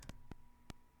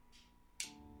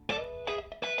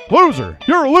Loser!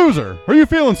 You're a loser! Are you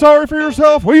feeling sorry for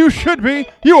yourself? Well, you should be.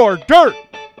 You are dirt!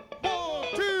 1,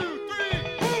 2,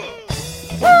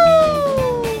 3.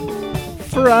 Woo!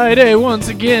 Friday once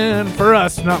again for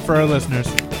us, not for our listeners.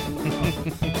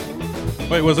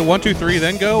 Wait, was it 1, 2, 3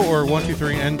 then go, or 1, 2,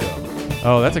 3 and go?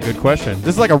 Oh, that's a good question.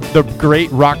 This is like the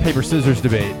great rock, paper, scissors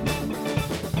debate.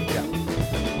 Yeah.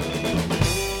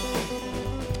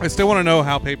 I still want to know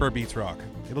how paper beats rock.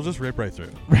 It'll just rip right through.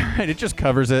 Right, it just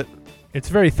covers it. It's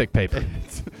very thick paper.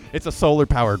 It's a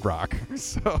solar-powered rock.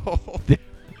 So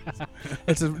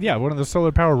It's one of the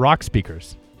solar power rock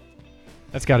speakers.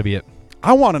 That's got to be it.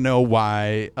 I want to know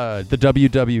why the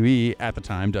WWE at the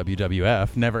time,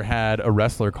 WWF, never had a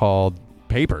wrestler called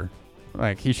Paper.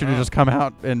 Like, he should have just come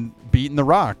out and beaten The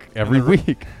Rock every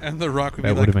week. And The Rock would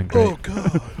That be would like, have been oh, great.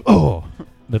 God. Oh.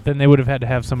 But then they would have had to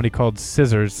have somebody called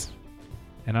Scissors.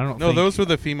 And I don't No, think... those were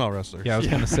the female wrestlers. Yeah, I was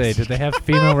going to say, did they have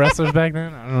female wrestlers back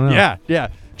then? I don't know. Yeah.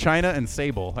 Chyna and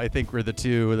Sable, I think, were the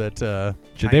two that...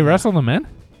 Did they wrestle the men?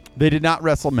 They did not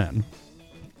wrestle men.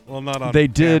 Well, not on They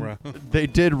camera. They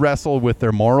did wrestle with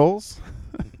their morals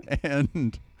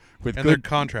and with And good their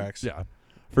contracts. Yeah,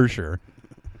 for sure.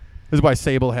 This is why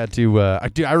Sable had to.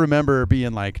 I remember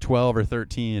being like 12 or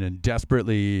 13 and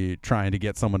desperately trying to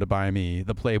get someone to buy me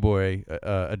the Playboy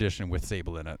edition with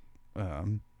Sable in it.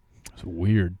 It's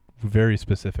weird. Very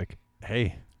specific.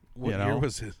 Hey, What year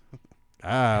was it?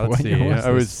 let's What see. year was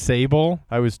I this? was Sable.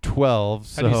 12. How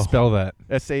So do you spell that?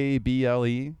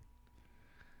 Sable.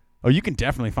 Oh, you can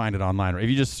definitely find it online. If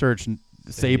you just search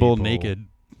Sable naked,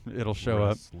 it'll show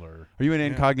up. Are you in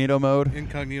incognito mode?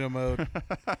 Incognito mode.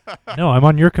 No, I'm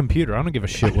on your computer. I don't give a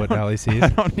shit what Allie sees. I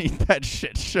don't need that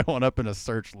shit showing up in a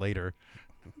search later.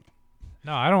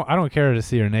 No, I don't care to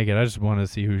see her naked. I just want to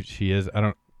see who she is.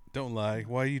 Don't lie.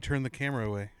 Why you turn the camera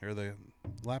away or the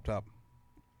laptop?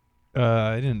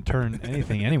 I didn't turn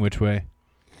anything any which way.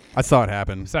 I saw it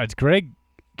happen. Besides, Greg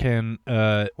can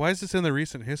Why is this in the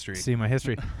recent history? see my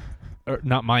history. Or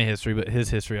not my history, but his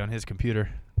history on his computer.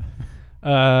 Who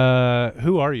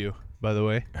are you, by the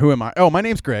way? Who am I? Oh, my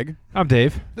name's Greg. I'm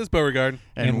Dave. This is Beauregard.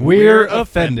 And we're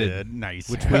offended. Nice.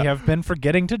 Which we have been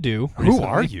forgetting to do. Who recently.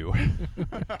 are you?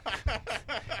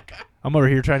 I'm over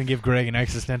here trying to give Greg an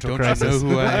existential Don't crisis. you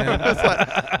know who I am?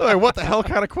 It's like, what the hell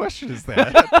kind of question is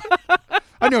that?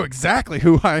 I know exactly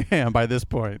who I am by this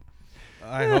point.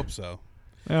 I hope so.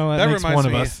 Well, that That makes reminds one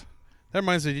of me- us. That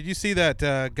reminds me, did you see that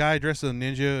guy dressed as a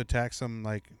ninja attack some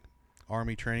like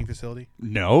army training facility?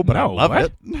 No, but I No, love what?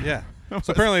 it. Yeah.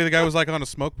 So apparently the guy was like on a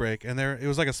smoke break, and it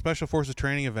was like a special forces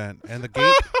training event, and the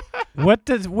gate. What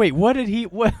did he?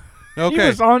 What? He Okay.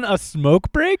 was on a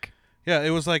smoke break? Yeah,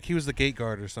 it was like he was the gate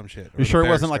guard or some shit. or You the sure it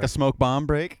barracks wasn't like a guard. smoke bomb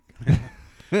break?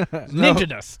 Ninja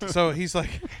dust. So he's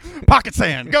like, Pocket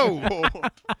sand, go!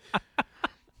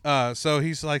 so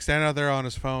he's like standing out there on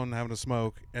his phone having a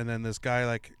smoke, and then this guy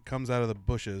like comes out of the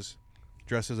bushes,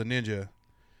 dressed as a ninja, and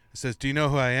says, "Do you know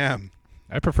who I am?"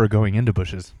 I prefer going into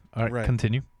bushes. All right, Right.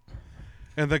 continue.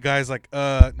 And the guy's like,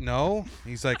 no.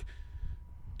 He's like,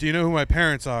 "Do you know who my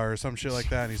parents are?" or some shit like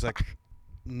that. And he's like,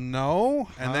 "No."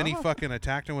 And then he fucking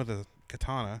attacked him with a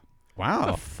katana. What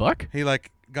Wow. the fuck? He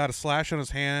like got a slash on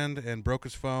his hand and broke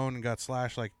his phone and got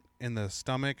slashed like in the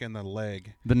stomach and the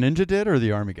leg. The ninja did or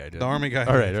the army guy did? The army guy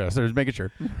All right, did. so just making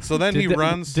sure. So then he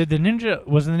runs. Did the ninja?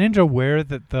 Was the ninja aware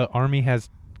that the army has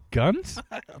guns?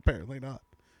 Apparently not.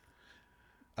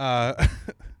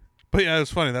 But yeah, it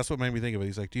was funny. That's what made me think of it.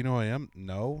 He's like, "Do you know who I am?"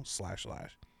 "No." Slash.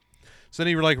 So then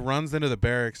he like runs into the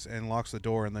barracks and locks the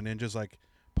door, and the ninja's like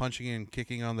punching and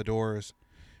kicking on the doors,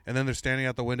 and then they're standing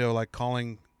out the window like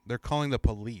they're calling the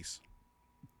police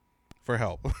for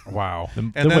help. Wow.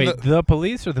 The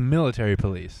police or the military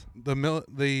police?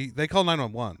 They call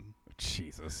 911.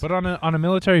 Jesus. But on a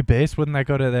military base, wouldn't that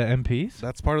go to the MPs?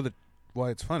 That's part of why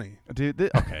it's funny. Dude,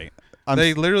 okay.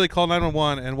 They literally call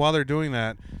 911, and while they're doing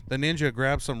that, the ninja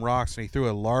grabbed some rocks and he threw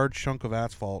a large chunk of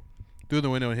asphalt through the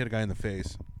window and hit a guy in the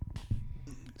face.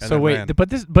 And So then wait, ran. but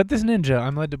this ninja,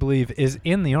 I'm led to believe, is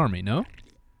in the army. No,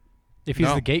 if he's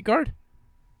No. the gate guard.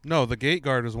 No, the gate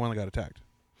guard was the one that got attacked.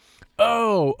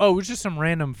 Oh, it was just some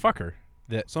random fucker.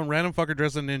 Some random fucker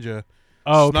dressed as a ninja.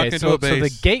 Oh, Snuck okay. into So a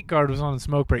base. the gate guard was on a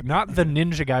smoke break, not the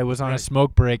ninja guy was on a Right.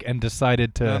 smoke break and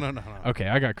decided to. No. Okay,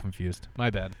 I got confused. My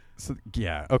bad. So,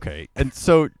 yeah, okay. And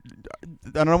so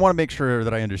I don't want to make sure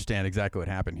that I understand exactly what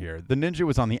happened here. The ninja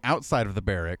was on the outside of the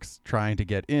barracks trying to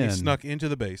get in. He snuck into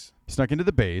the base. Snuck into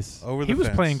the base. Over He the was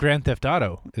fence. playing Grand Theft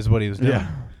Auto, is what he was doing.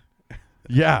 Yeah.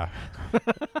 Yeah.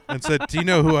 and said, "Do you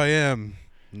know who I am?"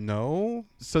 No.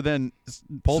 So then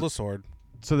Pulled a sword.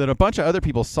 So that a bunch of other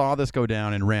people saw this go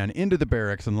down and ran into the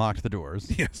barracks and locked the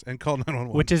doors. Yes, and called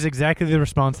 911. Which is exactly the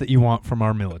response that you want from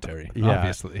our military,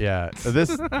 obviously. Yeah. So this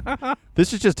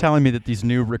is just telling me that these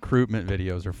new recruitment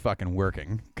videos are fucking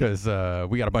working because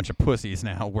we got a bunch of pussies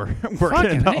now working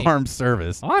in the armed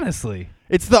service. Honestly.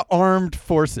 It's the armed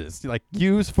forces. Like,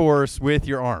 use force with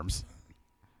your arms.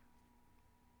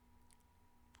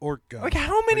 Or guns. Like,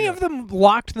 how many of them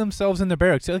locked themselves in their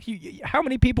barracks? Like, how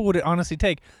many people would it honestly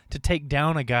take to take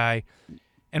down a guy?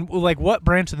 And, like, what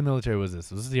branch of the military was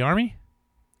this? Was this the Army?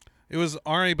 It was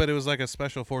Army, but it was like a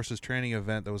special forces training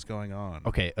event that was going on.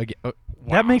 Okay,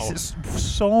 that makes it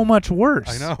so much worse.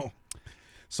 I know.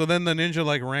 So then the ninja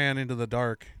like ran into the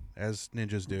dark, as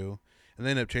ninjas do, and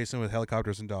they ended up chasing him with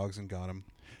helicopters and dogs and got him.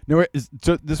 No,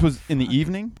 so this was in the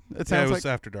evening? It sounds it was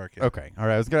like? after dark. Yeah. Okay. All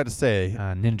right. I was going to say.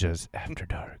 Ninjas after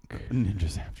dark.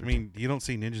 Ninjas after I mean, you don't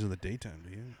see ninjas in the daytime,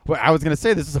 do you? Well, I was going to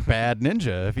say this is a bad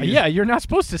ninja. If Yeah, you're not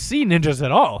supposed to see ninjas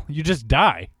at all. You just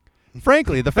die.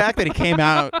 Frankly, the fact that he came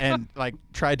out and like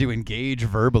tried to engage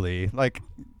verbally, like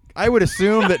I would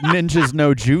assume that ninjas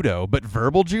know judo, but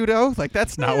verbal judo, like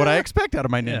that's not what I expect out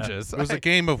of my ninjas. It was a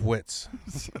game of wits.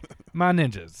 My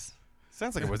ninjas.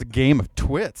 Sounds like it was a game of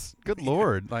twits. Good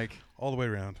Lord, like All the way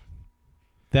around.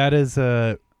 That is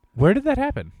where did that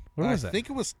happen? Where was I that? think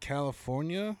it was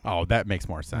California. oh, that makes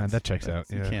more sense. That checks out.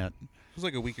 You Yeah. can't. It was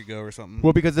like a week ago or something.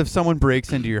 Well, because if someone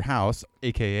breaks into your house,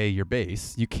 aka your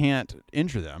base, you can't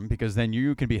injure them because then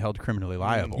you can be held criminally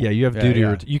liable. Yeah, you have duty.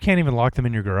 Yeah. You can't even lock them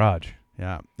in your garage.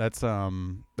 Yeah, that's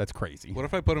crazy. What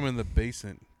if I put them in the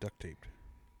basement duct taped?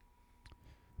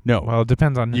 No, Well, it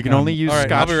depends on. you can only use All right,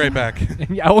 scotch. I'll be right back.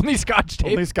 yeah, only Scotch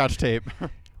tape. Only scotch tape.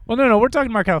 Well, no, we're talking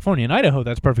about California. In Idaho,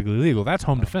 that's perfectly legal. That's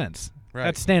home defense. Right.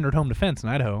 That's standard home defense in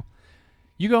Idaho.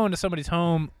 You go into somebody's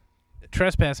home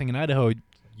trespassing in Idaho,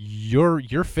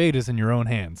 your fate is in your own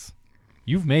hands.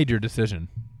 You've made your decision.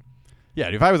 Yeah,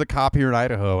 if I was a cop here in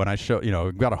Idaho and I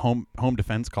got a home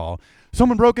defense call,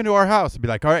 someone broke into our house, I'd be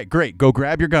like, all right, great, go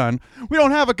grab your gun. We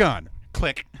don't have a gun.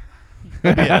 Click.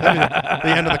 That'd be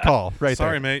the end of the call right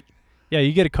Sorry, there. mate. Yeah,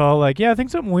 you get a call like, yeah, I think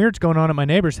something weird's going on at my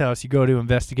neighbor's house. You go to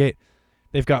investigate.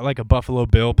 They've got like a Buffalo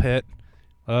Bill pit.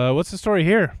 What's the story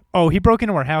here? Oh, he broke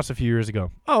into our house a few years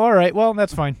ago. Oh, all right. Well,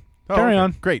 that's fine. Carry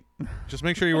on. Great. Just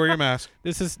make sure you wear your mask.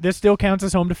 This still counts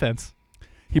as home defense.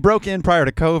 He broke in prior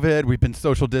to COVID. We've been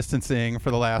social distancing for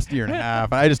the last year and a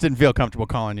half. I just didn't feel comfortable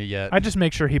calling you yet. I just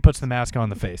make sure he puts the mask on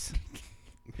the face.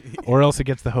 Or else it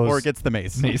gets the hose. Or it gets the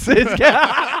mace. mace.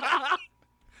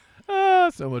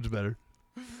 So much better.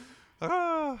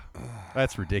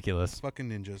 That's ridiculous. Fucking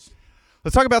ninjas.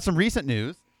 Let's talk about some recent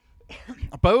news.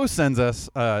 Bo sends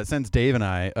Dave and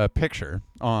I a picture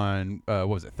on what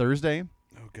was it, Thursday?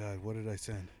 Oh God, what did I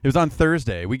send? It was on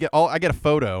Thursday. I get a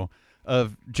photo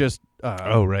of just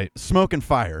right. smoke and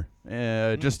fire,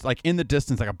 just like in the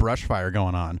distance, like a brush fire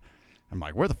going on. I'm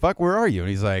like, where are you? And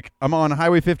he's like, I'm on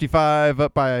Highway 55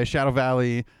 up by Shadow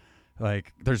Valley.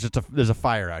 Like, there's a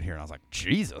fire out here. And I was like,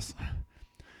 Jesus.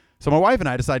 So my wife and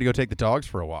I decided to go take the dogs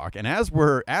for a walk. And as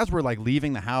we're like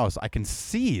leaving the house, I can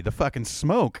see the fucking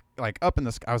smoke like up in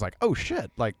the sky. I was like, oh shit.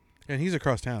 Like, And he's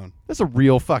across town. that's a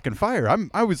real fucking fire. I'm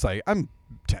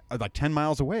like 10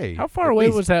 miles away. How far at away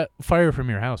least. was that fire from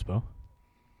your house, Bo?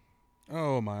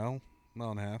 Oh, a mile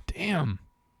and a half. Damn.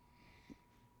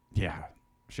 Yeah.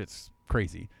 Shit's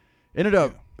crazy. Ended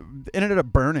up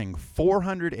burning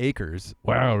 400 acres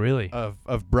Wow, really?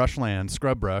 of brushland,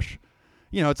 scrub brush.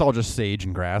 You know, it's all just sage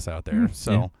and grass out there.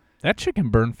 So Yeah. That shit can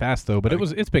burn fast though, but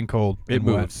it's been cold. it and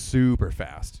moves wet. super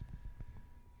fast.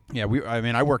 Yeah,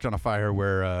 I worked on a fire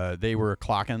where they were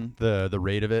clocking the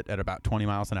rate of it at about 20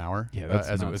 miles an hour. Yeah, that's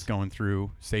as it nuts. was going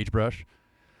through sagebrush.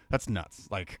 That's nuts.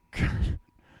 Like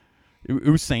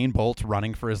Usain Bolt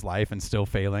running for his life and still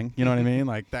failing. You know what I mean?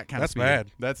 Like that kind That's of speed.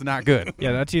 bad. That's not good.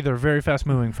 Yeah, that's either a very fast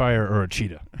moving fire or a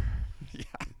cheetah.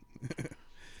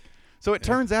 So it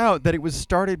turns out that it was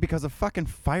started because of fucking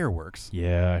fireworks.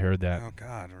 Yeah, I heard that. Oh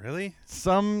God, really? This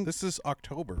This is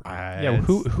October. Yeah,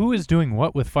 who is doing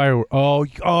what with fireworks?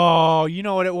 Oh, you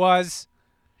know what it was?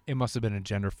 It must have been a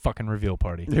gender fucking reveal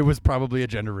party. It was probably a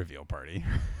gender reveal party.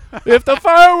 If the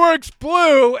fireworks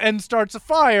blue and starts a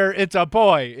fire, it's a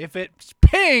boy. If it's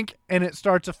pink and it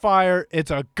starts a fire,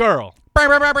 it's a girl.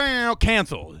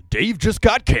 Canceled. Dave just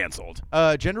got canceled.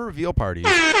 Gender reveal parties.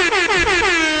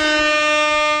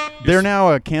 They're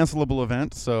now a cancelable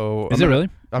event, so Is it really?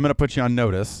 I'm going to put you on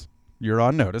notice. You're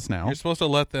on notice now. You're supposed to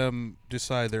let them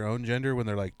decide their own gender when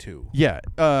they're like 2. Yeah.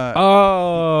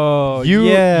 Oh, you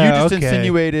yeah. just okay.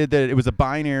 insinuated that it was a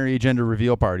binary gender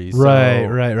reveal party. Right,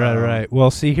 so, right. Well,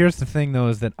 see, here's the thing, though,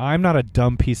 is that I'm not a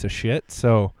dumb piece of shit,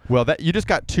 so... Well, that you just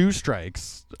got 2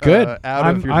 strikes. Good.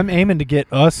 I'm I'm aiming to get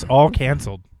us all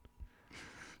canceled.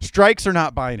 Strikes are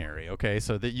not binary, okay?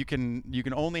 So that you can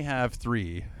only have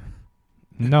 3.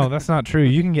 No, that's not true.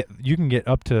 You can get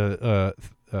up to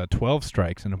 12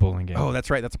 strikes in a bowling game. Oh, that's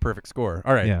right. That's a perfect score.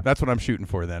 All right. Yeah. That's what I'm shooting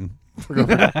for then.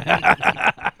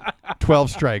 12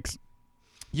 strikes.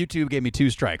 YouTube gave me 2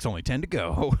 strikes, only 10 to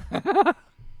go.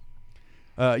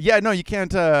 Yeah, no, you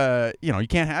can't. You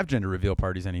can't have gender reveal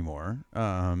parties anymore.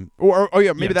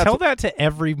 Maybe that's tell that to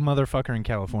every motherfucker in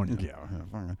California.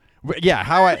 Yeah.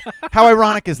 How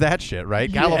ironic is that shit, right?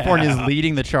 Yeah. California's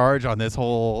leading the charge on this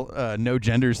whole no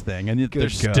genders thing, and they're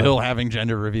God. still having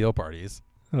gender reveal parties.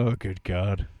 Oh, good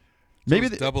God. Maybe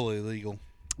it's double illegal.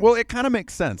 Well, it kind of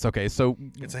makes sense. Okay, so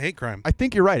it's a hate crime. I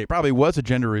think you're right. It probably was a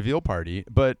gender reveal party,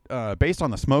 but based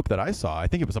on the smoke that I saw, I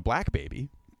think it was a black baby.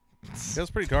 It was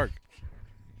pretty dark.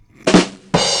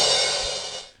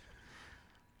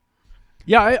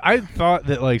 Yeah, I thought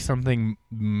that like something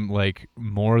like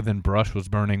more than brush was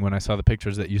burning when I saw the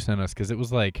pictures that you sent us, because it was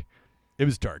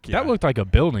dark. Yeah, that looked like a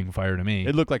building fire to me.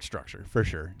 It looked like structure for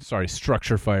sure. Sorry,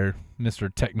 structure fire.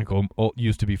 Mr. Technical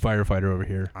used to be firefighter over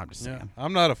here. I'm just saying.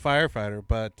 I'm not a firefighter,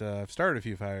 but I've started a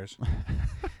few fires.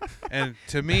 And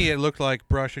to me, it looked like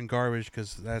brush and garbage,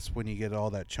 because that's when you get all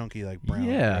that chunky like brown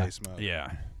gray smoke.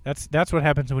 Yeah. That's what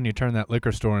happens when you turn that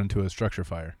liquor store into a structure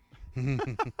fire.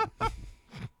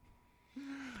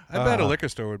 I bet a liquor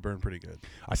store would burn pretty good.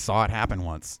 I saw it happen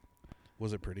once.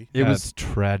 Was it pretty? It That's was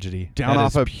tragedy. down That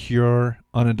off is a pure,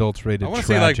 unadulterated I want to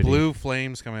tragedy. see like blue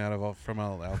flames coming out of from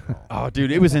alcohol. Oh,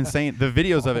 dude, it was insane. The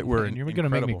videos of it were Man, you're going to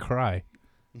make me incredible. cry.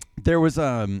 There was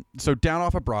so down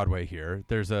off of Broadway here.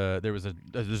 There's a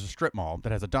strip mall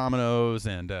that has a Domino's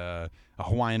and a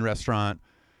Hawaiian restaurant.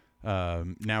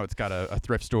 Now it's got a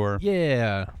thrift store.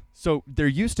 Yeah. So there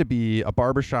used to be a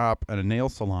barbershop and a nail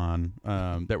salon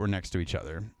that were next to each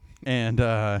other, and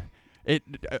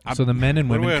So the men and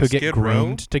What are we women on, could get Skid Row?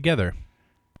 groomed together.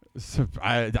 So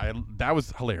that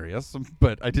was hilarious,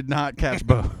 but I did not catch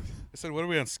both. I said, "What are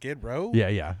we on, Skid Row?"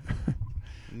 Yeah.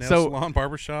 Nail So- salon,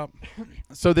 barbershop.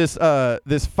 So this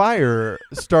fire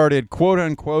started quote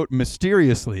unquote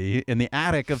mysteriously in the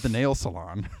attic of the nail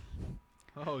salon.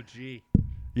 Oh, gee.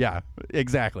 Yeah,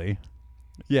 exactly.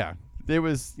 Yeah, it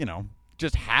was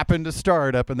just happened to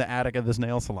start up in the attic of this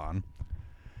nail salon,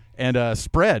 and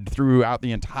spread throughout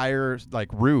the entire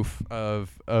roof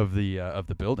of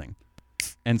the building.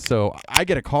 And so I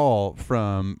get a call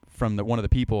from one of the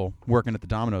people working at the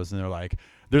Domino's, and they're like,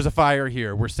 "There's a fire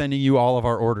here. We're sending you all of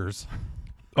our orders."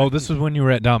 Oh, this was when you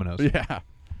were at Domino's. Yeah.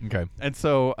 Okay. And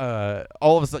so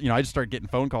all of a sudden, I just start getting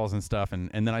phone calls and stuff, and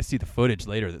then I see the footage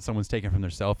later that someone's taken from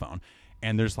their cell phone,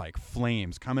 and there's like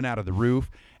flames coming out of the roof,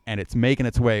 and it's making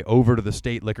its way over to the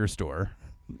state liquor store.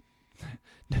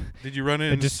 Did you run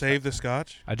in and save the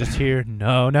scotch? I just hear,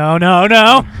 no, no, no,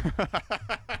 no.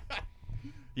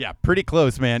 Yeah, pretty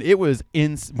close, man. It was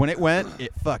when it went,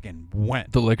 it fucking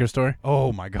went. The liquor store?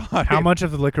 Oh my god! How much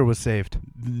of the liquor was saved?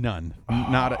 None.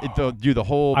 Not the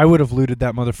whole. I would have looted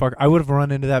that motherfucker. I would have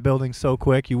run into that building so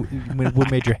quick, you would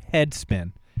have made your head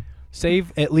spin.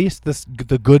 Save at least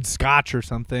the good scotch or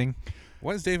something.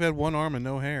 Why does Dave have one arm and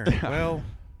no hair? Well,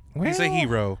 he's a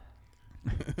hero.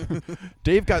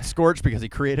 Dave got scorched because he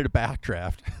created a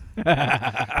backdraft.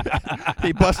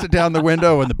 He busted down the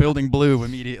window and the building blew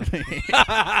immediately.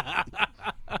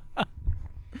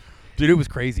 Dude, it was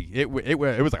crazy. It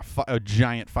was like a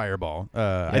giant fireball.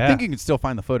 I think you can still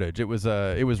find the footage. It was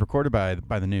recorded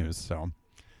by the news, so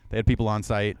they had people on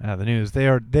site. The news. They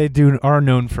are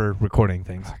known for recording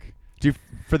things. Dude,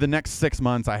 for the next 6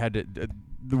 months, I had to.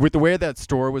 With the way that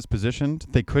store was positioned,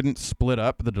 they couldn't split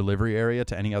up the delivery area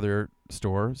to any other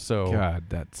store. So God,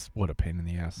 that's what a pain in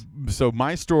the ass. So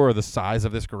my store, the size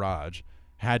of this garage,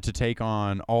 had to take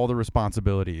on all the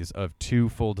responsibilities of 2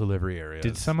 full delivery areas.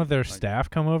 Did some of their staff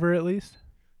come over at least?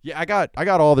 Yeah, I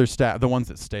got all their staff, the ones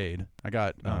that stayed. I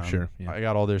got sure. Yeah. I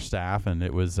got all their staff, and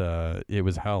it was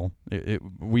hell.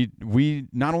 We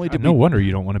not only did no wonder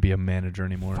you don't want to be a manager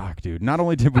anymore. Fuck, dude. Not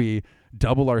only did we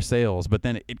double our sales, but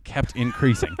then it kept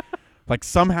increasing.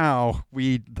 Somehow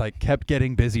we kept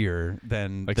getting busier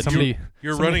than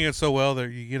You're running it so well that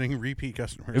you're getting repeat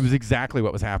customers. It was exactly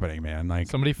what was happening, man.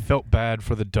 Somebody felt bad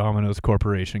for the Domino's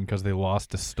Corporation because they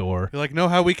lost a store. You're like, know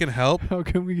how we can help? How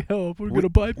can we help? We're gonna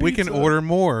buy pizza. We can order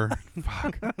more.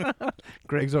 Fuck.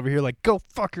 Greg's over here like, go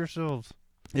fuck yourselves.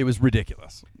 It was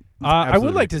ridiculous. I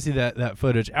would like to see that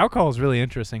footage. Alcohol is really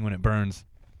interesting when it burns.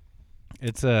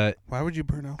 It's Why would you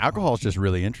burn alcohol? Alcohol is just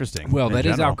really interesting. well, in that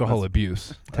is general. alcohol That's-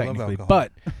 abuse I love technically. alcohol.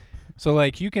 But so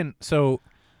like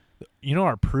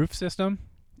our proof system,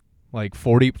 like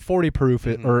 40 proof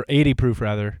Mhm. or 80 proof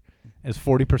rather, is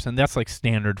 40%. That's like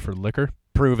standard for liquor.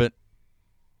 Prove it.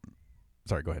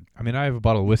 Sorry, go ahead. I mean, I have a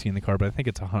bottle of whiskey in the car, but I think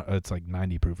it's like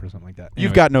 90 proof or something like that.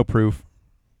 You've Anyway, got no proof.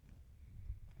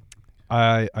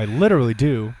 I literally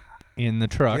do in the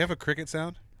Do truck. you have a cricket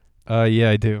sound? Yeah,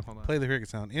 I do. Play the cricket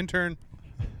sound. Intern.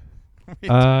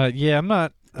 Yeah, I'm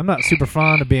not super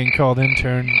fond of being called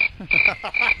intern.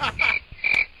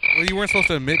 Well, you weren't supposed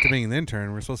to admit to being an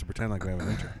intern. We're supposed to pretend like we have an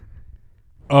intern.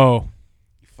 Oh,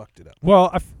 You fucked it up.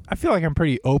 well, I feel like I'm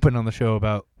pretty open on the show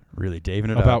about Really,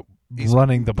 Daving it about up. He's-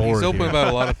 running the board. He's open here, about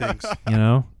a lot of things. you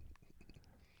know.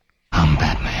 I'm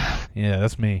Batman. Yeah,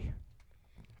 that's me.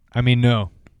 I mean,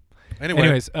 no. Anyway,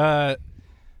 Anyways,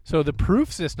 so the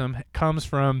proof system comes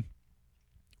from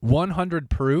 100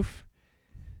 proof,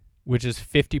 which is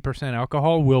 50%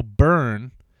 alcohol, will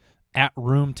burn at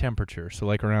room temperature, so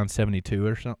like around 72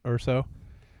 or so.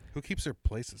 who keeps their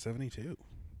place at 72?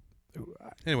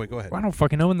 Anyway, go ahead. I don't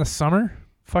fucking know. In the summer,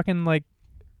 fucking like.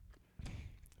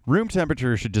 Room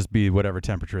temperature should just be whatever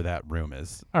temperature that room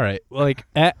is. All right, like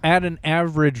at an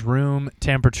average room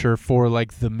temperature for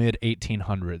like the mid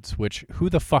 1800s, which who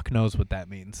the fuck knows what that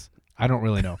means? I don't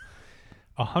really know.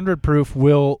 100 proof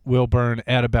will burn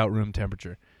at about room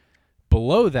temperature.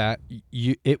 Below that,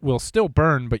 it will still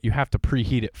burn, but you have to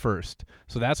preheat it first.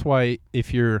 So that's why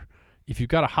if you've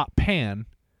got a hot pan,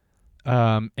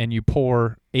 and you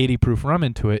pour 80 proof rum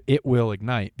into it, it will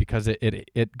ignite because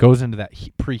it goes into that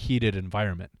preheated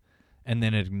environment, and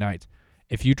then it ignites.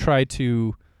 If you try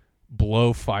to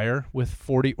blow fire with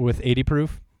 80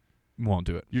 proof, you won't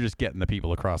do it. You're just getting the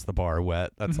people across the bar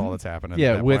wet. That's all that's happening.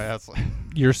 Yeah, at that with point. That's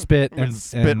Your spit with and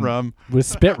spit rum. with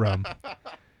spit rum,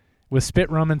 with spit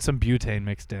rum and some butane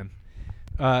mixed in.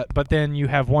 But then you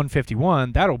have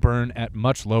 151 that'll burn at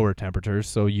much lower temperatures,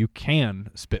 so you can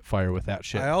spit fire with that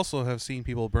shit. I also have seen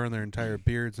people burn their entire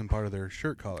beards and part of their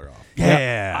shirt collar off.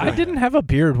 Yeah. I didn't have a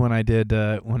beard when I did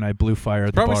when I blew fire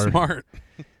at the Probably bar. smart.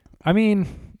 I mean,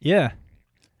 yeah.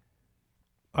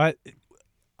 I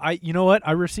you know what?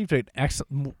 I received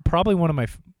an probably one of my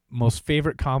most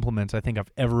favorite compliments I think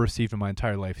I've ever received in my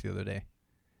entire life the other day.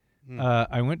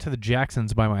 I went to the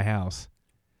Jacksons by my house,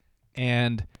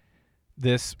 and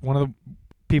one of the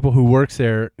people who works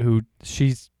there,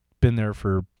 she's been there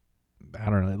for, I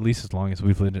don't know, at least as long as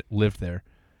we've lived there.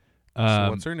 So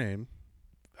what's her name?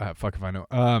 Fuck if I know.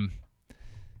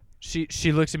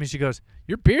 She looks at me, she goes,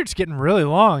 "Your beard's getting really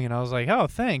long." And I was like, "Oh,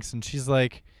 thanks." And she's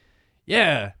like,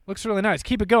 "Yeah, looks really nice.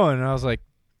 Keep it going." And I was like,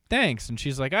 "Thanks." And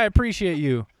she's like, "I appreciate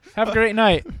you. Have a great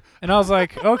night." And I was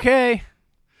like, "Okay."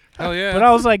 Hell yeah. But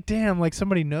I was like, damn, like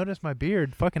somebody noticed my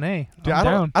beard. Fucking A. Dude, I'm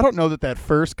down. I don't know that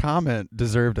first comment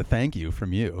deserved a thank you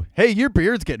from you. Hey, your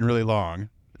beard's getting really long.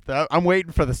 I'm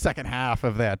waiting for the second half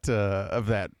of that.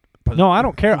 No, I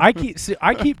don't care. I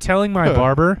keep telling my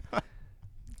barber,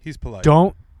 He's polite.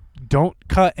 don't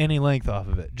cut any length off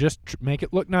of it. Just make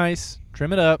it look nice.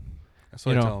 Trim it up. That's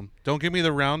what I tell him. Don't give me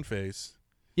the round face,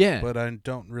 Yeah. but I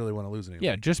don't really want to lose any.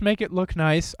 Yeah, just make it look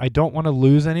nice. I don't want to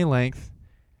lose any length.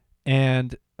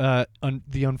 And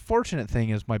the unfortunate thing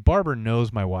is my barber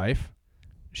knows my wife.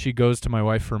 She goes to my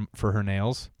wife for her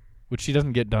nails, which she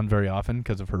doesn't get done very often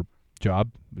because of her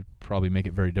job. Would probably make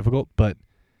it very difficult. But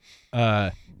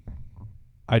I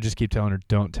just keep telling her,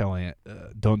 don't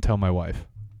tell my wife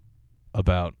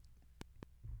about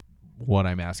what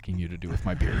I'm asking you to do with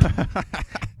my beard,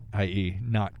 i.e.,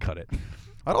 not cut it.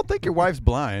 I don't think your wife's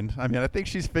blind. I mean, I think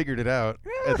she's figured it out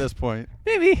at this point.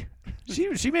 Maybe.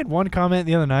 She made one comment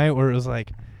the other night where it was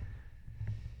like,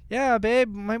 "Yeah, babe,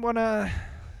 might wanna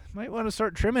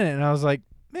start trimming it," and I was like,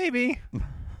 "Maybe."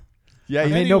 Yeah, I you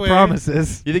made think, no Anyway.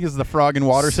 promises. you think it's the frog and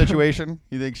water situation?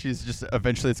 You think she's just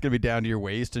eventually it's gonna be down to your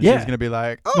waist and Yeah. she's gonna be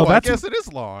like, "Oh, No, I that's- guess it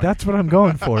is long." That's what I'm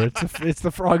going for. It's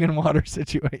the frog and water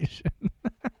situation.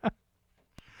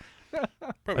 Probably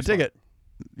I dig smart. it.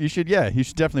 You should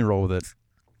definitely roll with it.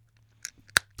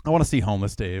 I want to see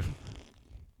homeless Dave.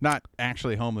 Not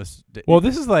actually homeless. Well,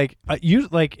 this is like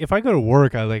if I go to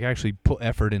work, I like actually put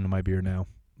effort into my beard now.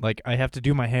 Like I have to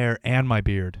do my hair and my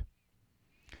beard.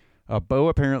 Bo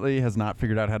apparently has not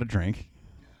figured out how to drink.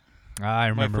 I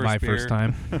remember my first first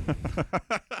beer.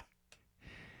 time.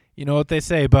 You know what they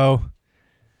say, Bo?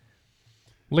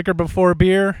 Liquor before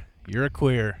beer, you're a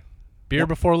queer. Beer Well-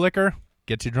 before liquor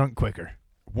gets you drunk quicker.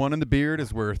 One in the beard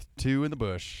is worth two in the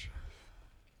bush.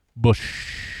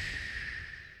 Bush,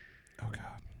 Oh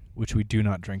God. which we do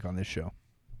not drink on this show.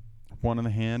 one in the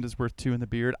hand is worth two in the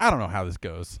beard. I don't know how this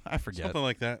goes. I forget. Something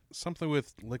like that. Something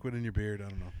with liquid in your beard. I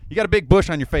don't know. You got a big bush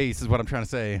on your face is what I'm trying to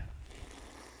say.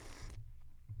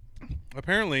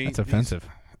 Apparently, That's offensive.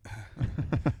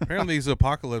 Apparently, these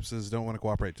apocalypses don't want to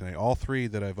cooperate tonight. All three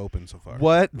that I've opened so far.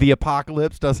 What? The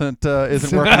apocalypse isn't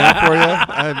working out for you?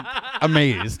 I'm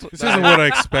amazed. This isn't what I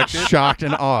expected. Shocked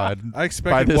and awed I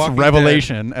expected by this Walking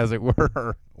revelation, as it were.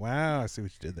 Dead. Wow, I see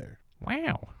what you did there.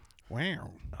 Wow.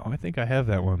 Wow. Oh, I think I have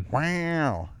that one.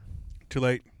 Wow. Too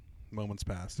late. Moments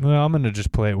passed. Well, I'm gonna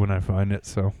just play it when I find it.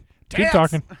 So keep Dance!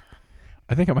 talking.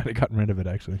 I think I might have gotten rid of it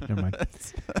actually. Never mind.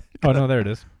 Oh no, there it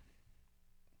is.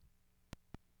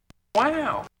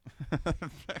 Wow.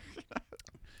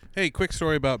 Hey, quick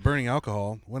story about burning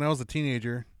alcohol. When I was a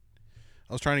teenager,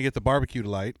 I was trying to get the barbecue to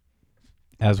light,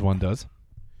 As one does.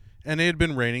 and it had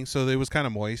been raining, so it was kind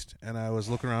of moist, and I was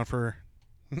looking around for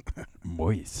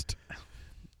Moist.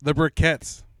 the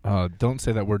briquettes. Don't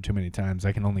say that word too many times.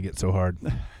 I can only get so hard.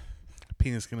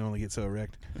 Penis can only get so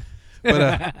erect.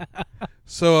 But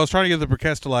so I was trying to get the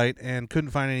briquettes to light and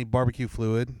couldn't find any barbecue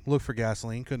fluid. Looked for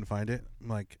gasoline, couldn't find it. I'm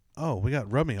like, oh, we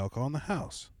got rubbing alcohol in the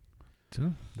house.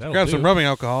 Grab some rubbing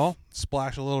alcohol,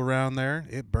 splash a little around there.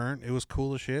 It burnt. It was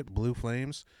cool as shit. Blue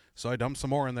flames. So I dumped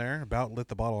some more in there. About lit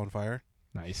the bottle on fire.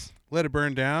 Nice. Let it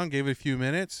burn down. Gave it a few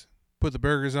minutes. Put the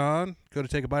burgers on. Go to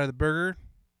take a bite of the burger.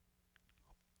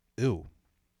 Ew.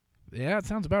 Yeah, it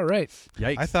sounds about right.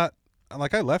 Yikes. I thought,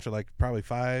 like, I left it like probably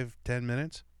 5-10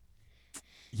 minutes.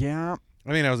 Yeah.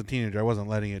 I mean, I was a teenager. I wasn't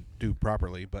letting it do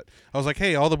properly. But I was like,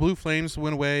 hey, all the blue flames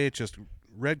went away. It's just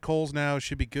red coals now. It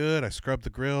should be good. I scrubbed the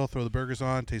grill, throw the burgers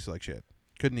on. Tasted like shit.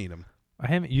 Couldn't eat them. I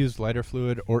haven't used lighter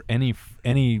fluid or any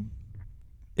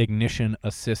ignition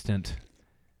assistant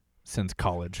since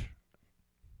college.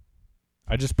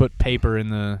 I just put paper in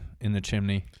the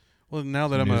chimney. Well, now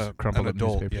that I'm an crumpled up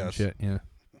adult, newspaper and yes. shit. Yeah.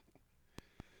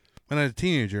 When I was a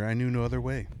teenager, I knew no other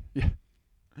way.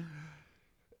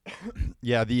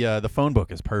 Yeah, the phone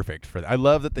book is perfect for that. I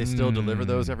love that they still deliver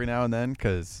those every now and then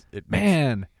because it makes,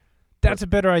 Man, that's a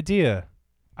better idea.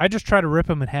 I just try to rip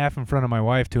them in half in front of my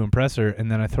wife to impress her,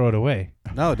 and then I throw it away.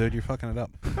 No, dude, you're fucking it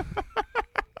up.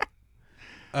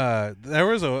 There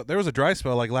was a dry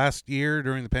spell like last year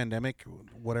during the pandemic,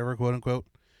 whatever, quote unquote.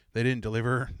 They didn't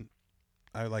deliver.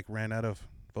 I like ran out of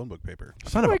phone book paper.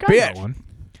 son of Oh, a I got that bitch. one.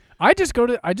 I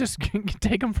just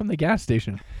take them from the gas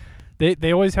station.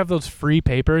 They always have those free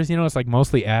papers, it's like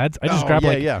mostly ads. I just grab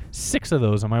yeah. 6 of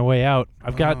those on my way out.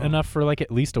 I've got enough for like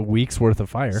at least a week's worth of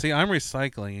fire. See, I'm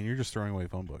recycling, and you're just throwing away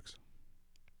phone books.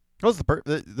 This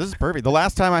is perfect. The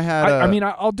last time I had, I mean,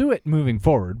 I'll do it moving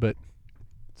forward, but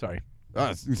sorry. I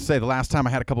was gonna say the last time I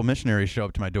had a couple missionaries show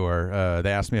up to my door, they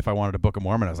asked me if I wanted a Book of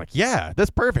Mormon. I was like, yeah, that's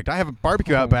perfect. I have a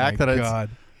barbecue out back that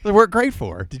work great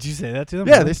for. Did you say that to them?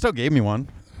 Yeah, they still gave me one.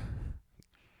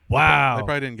 Wow. They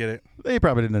probably didn't get it. They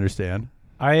probably didn't understand.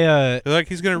 They're like,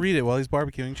 he's gonna read it while he's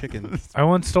barbecuing chicken. I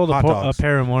once stole Hot a dogs.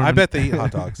 pair of Mormon. I bet they eat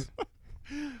hot dogs.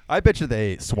 I bet you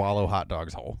they swallow hot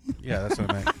dogs whole. Yeah, that's what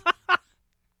I meant.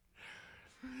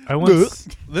 I once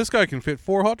This guy can fit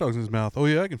 4 hot dogs in his mouth. Oh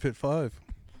yeah, I can fit 5.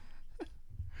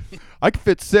 I can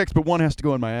fit 6, but one has to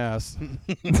go in my ass.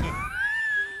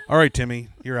 All right, Timmy,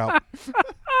 you're out.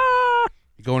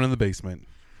 You're going in the basement.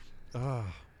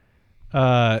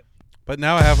 But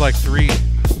now I have like 3.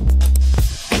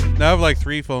 Now I have like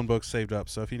 3 phone books saved up.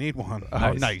 So if you need one,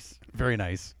 Oh, nice. Very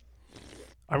nice.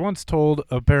 I once told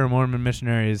a pair of Mormon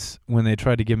missionaries when they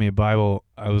tried to give me a Bible,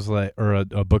 I was like, or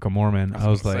a Book of Mormon, I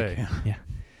was like,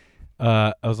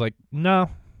 I was like, no,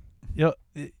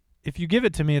 if you give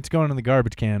it to me, it's going in the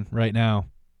garbage can right now.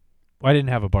 Well, I didn't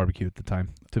have a barbecue at the time,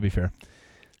 to be fair.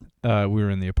 We were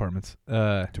in the apartments.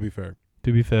 to be fair.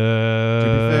 To be fair.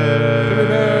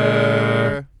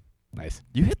 Nice.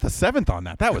 You hit the 7th on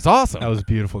that. That was awesome. That was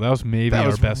beautiful. That was maybe that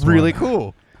our was best really one.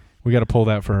 cool. We got to pull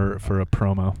that for a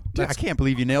promo. Dude, I can't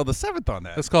believe you nailed the 7th on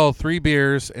that. That's called 3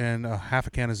 beers and half a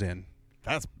can of Zin.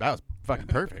 That was fucking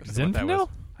perfect. is what that Zinfandel? was.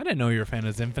 I didn't know you were a fan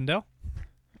of Zinfandel.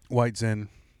 White Zin.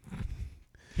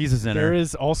 He's a Zinner. There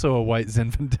is also a white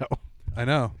Zinfandel. I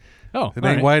know. Oh, It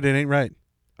ain't white, it ain't right.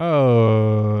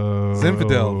 Oh.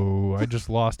 Zinfandel. I just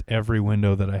lost every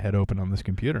window that I had open on this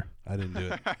computer. I didn't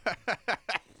do it.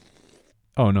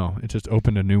 Oh, no. It just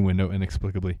opened a new window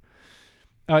inexplicably.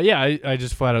 I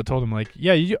just flat out told him, like,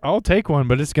 yeah, I'll take one,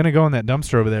 but it's going to go in that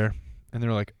dumpster over there. And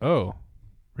they're like, oh,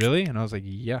 really? And I was like,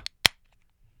 yeah.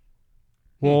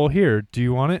 Well, here, do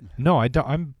you want it? No, I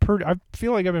don't. I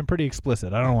feel like I've been pretty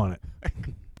explicit. I don't want it.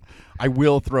 I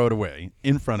will throw it away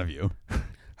in front of you.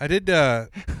 I did,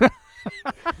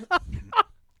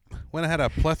 when I had a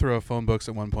plethora of phone books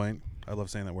at one point. I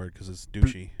love saying that word because it's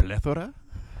douchey. Plethora?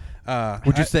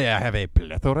 Would you say I have a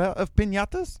plethora of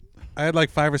piñatas? I had like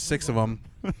 5 or 6 of them.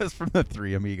 That's from the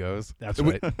Three Amigos. That's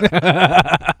right.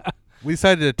 We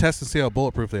decided to test and see how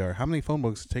bulletproof they are. How many phone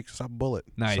books take to stop a bullet?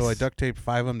 Nice. So I duct taped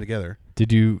 5 of them together.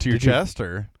 Did you To your chest,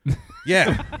 or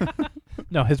Yeah.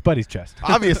 No, his buddy's chest.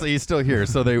 obviously he's still here,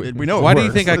 so we know. Why it do you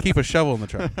works. think I keep a shovel in the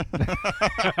truck?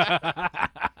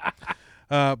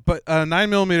 But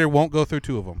 9mm won't go through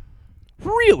 2 of them.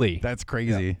 Really? That's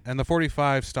crazy. And the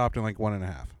 45 stopped in like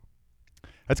 1.5.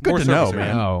 That's good More to know, surface area.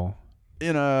 man. No.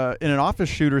 In an office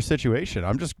shooter situation,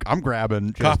 I'm grabbing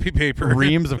just Copy paper.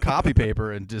 reams of copy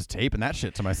paper and just taping that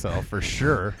shit to myself for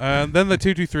sure. Then the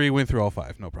 223 went through all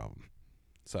 5, no problem.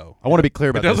 So I want to be clear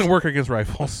it about doesn't this. work against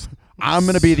rifles. I'm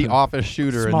going to be the office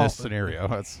shooter Small. in this scenario.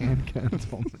 That's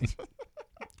Handguns only.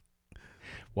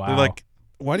 Wow. They're like,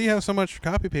 why do you have so much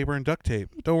copy paper and duct tape?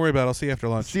 Don't worry about it. I'll see you after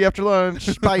lunch. see you after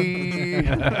lunch. Bye.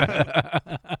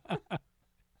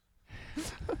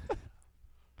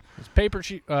 This paper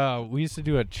sheet. We used to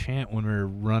do a chant when we were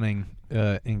running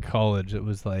in college. It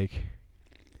was like,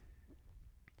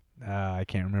 I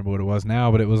can't remember what it was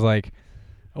now, but it was like,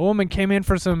 a woman came in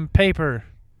for some paper.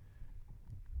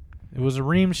 It was a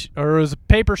ream, or it was a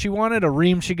paper she wanted, a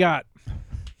ream she got.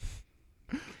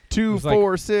 2, was like-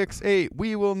 4, 6, 8.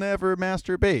 We will never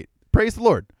masturbate. Praise the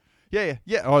Lord. Yeah.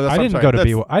 Oh, that's, I I'm didn't sorry. go to That's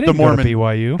BYU. I the didn't Mormon, go to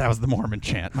BYU. That was the Mormon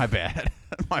chant. My bad.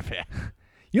 My bad.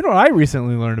 You know what I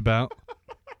recently learned about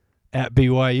at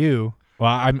BYU? Well,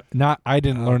 I'm not. I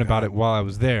didn't learn about God. it while I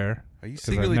was there. Are you 'Cause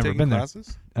I've secretly never taking been there.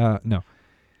 classes? No,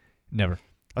 never.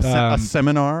 A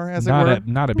seminar, as it Not were.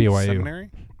 at BYU. Seminary?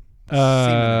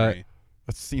 Uh,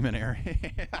 A seminary.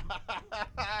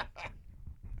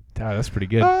 that's pretty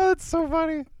good. Oh, that's so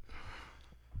funny.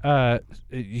 Do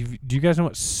you guys know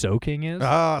what soaking is?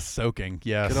 Soaking.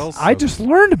 Yes. Good old I just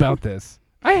learned about this.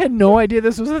 I had no idea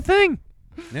this was a thing.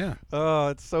 Yeah. Oh,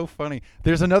 it's so funny.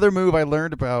 There's another move I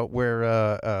learned about where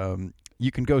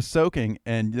you can go soaking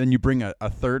and then you bring a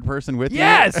third person with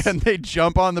Yes! you and they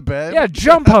jump on the bed. Yeah,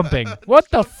 jump humping. What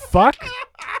the fuck?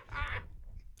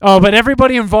 Oh, but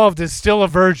everybody involved is still a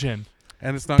virgin.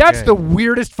 And it's not That's gay. the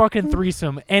weirdest fucking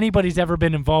threesome anybody's ever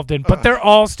been involved in, but they're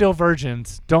all still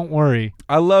virgins. Don't worry.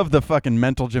 I love the fucking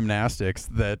mental gymnastics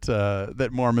that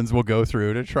Mormons will go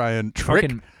through to try and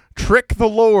trick the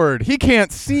Lord. He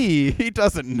can't see. He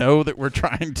doesn't know that we're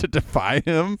trying to defy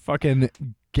him. Fucking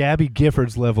Gabby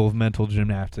Gifford's level of mental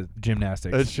gymnastics.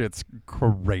 That shit's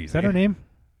crazy. Is that her name?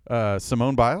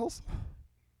 Simone Biles?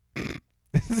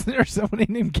 Is there somebody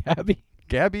named Gabby?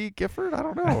 Gabby Gifford? I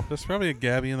don't know. There's probably a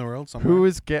Gabby in the world somewhere.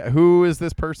 Who is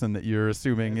this person that you're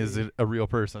assuming is a real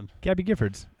person? Gabby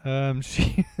Giffords.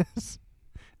 She is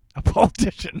a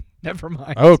politician. Never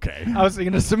mind. Okay. I was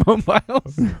thinking of Simone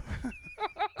Biles.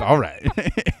 All right.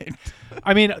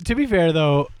 I mean, to be fair,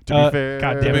 though. To be fair.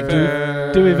 God damn it. To be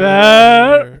fair. To be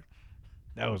fair.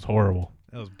 That was horrible.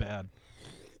 That was bad.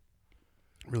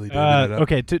 Really did it up.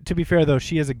 Okay, to be fair, though,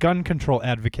 she is a gun control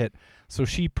advocate, so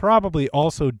she probably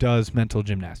also does mental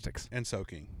gymnastics. And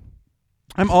soaking.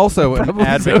 I'm also an Probably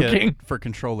advocate soaking. for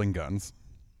controlling guns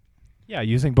Yeah,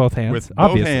 using both hands. with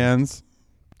obviously. both hands.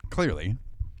 Clearly.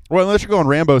 Well, unless you're going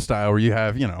Rambo style, where you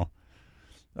have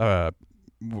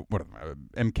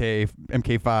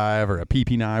MK5 or a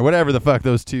PP9, whatever the fuck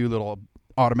those two little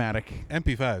automatic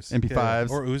MP5s. MP5s.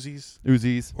 Yeah. Or Uzis.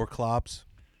 Uzis. Or Klops.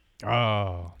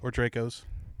 Oh. Or Dracos.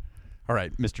 All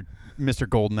right, Mr.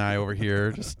 Goldeneye over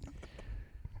here. Just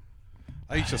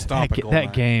I used to stomp a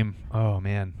That game. Oh,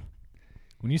 man.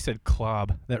 When you said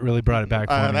clob, that really brought it back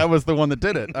for me. that was the one that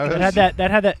did it.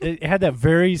 It had that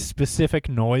very specific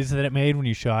noise that it made when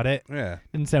you shot it. Yeah.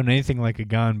 Didn't sound anything like a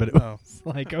gun, but it Oh. was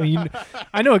like,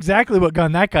 I know exactly what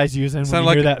gun that guy's using when Sounded you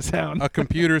like hear that sound. A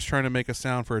computer's trying to make a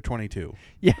sound for a 22.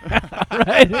 Yeah,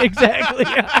 right, exactly.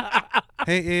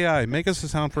 Hey, AI, make us a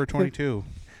sound for a 22.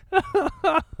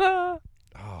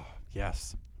 oh,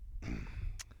 yes.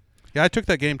 Yeah, I took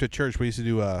that game to church. We used to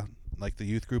do like the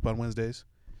youth group on Wednesdays.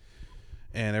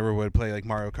 And everyone would play like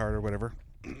Mario Kart or whatever.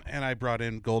 And I brought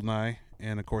in GoldenEye,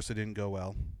 and of course it didn't go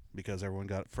well because everyone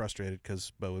got frustrated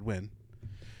because Bo would win.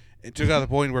 It took out the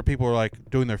point where people were like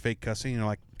doing their fake cussing, and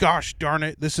like, gosh darn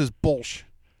it, this is bullsh.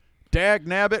 Dag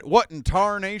nabbit, what in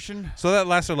tarnation? So that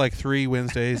lasted like 3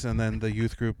 Wednesdays, and then the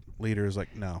youth group leader is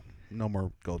like, no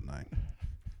more GoldenEye.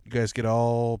 You guys get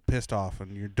all pissed off,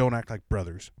 and you don't act like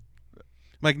brothers.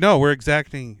 I'm like, no, we're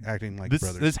acting like This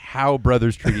brothers. is how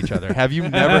brothers treat each other. Have you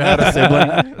never had a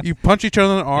sibling? You punch each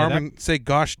other in the arm that- and say,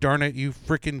 gosh darn it, you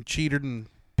freaking cheated and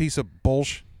piece of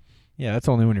bullsh. Yeah, that's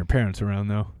only when your parents are around,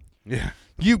 though. Yeah.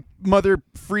 You mother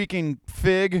freaking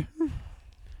fig.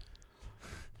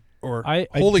 Or I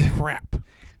holy crap.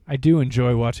 I do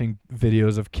enjoy watching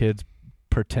videos of kids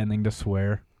pretending to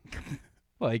swear.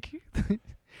 like,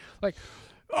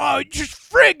 oh, just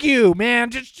frig you,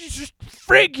 man. Just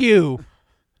frig you.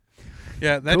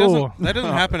 Yeah, that Cool. doesn't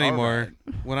happen All anymore.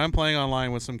 When I'm playing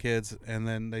online with some kids and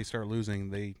then they start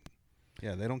losing, they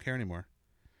don't care anymore.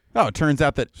 Oh, it turns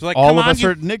out that It's like, all come of on, us you-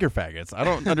 are nigger faggots. I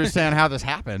don't understand how this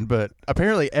happened, but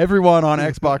apparently everyone on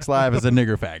Xbox Live is a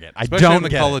nigger faggot. I Especially don't in the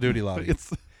get Call it. of Duty lobby.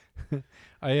 It's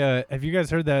Have you guys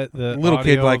heard that the Little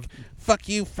kid audio like, of- fuck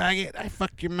you, faggot. I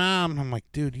fucked your mom. I'm like,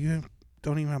 dude, you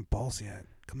don't even have balls yet.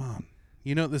 Come on.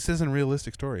 You know, this isn't a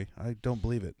realistic story. I don't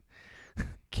believe it.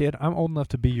 kid? I'm old enough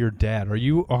to be your dad. Are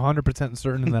you 100%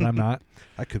 certain that I'm not?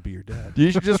 I could be your dad.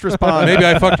 you should just respond. Maybe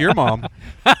I fucked your mom.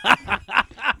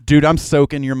 Dude, I'm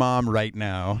soaking your mom right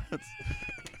now.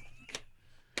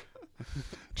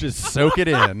 Just soak it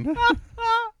in.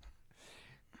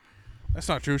 That's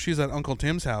not true. She's at Uncle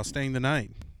Tim's house staying the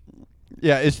night.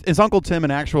 Yeah, is Uncle Tim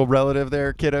an actual relative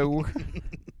there, kiddo?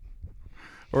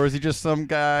 Or is he just some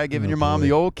guy giving Oh, your mom boy.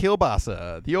 the old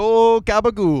kielbasa, the old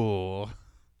gabagool,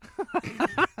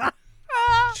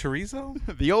 Chorizo?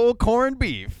 the old corned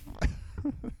beef,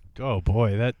 Oh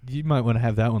boy, that you might want to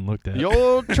have that one looked at. the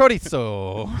old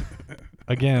chorizo?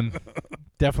 Again,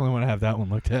 definitely want to have that one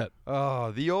looked at.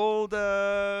 Oh, the old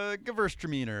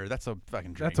Gewürztraminer. That's a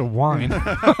fucking drink. That's a wine.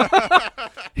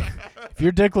 If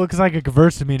your dick looks like a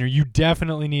Gewürztraminer, you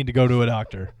definitely need to go to a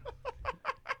doctor.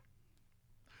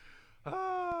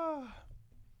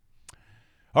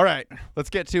 All right, let's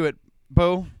get to it.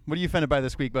 Bo, what are you offended by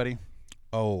this week, buddy?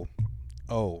 Oh.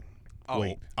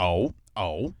 Wait. Oh.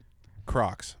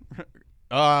 Crocs.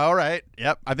 All right.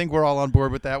 Yep. I think we're all on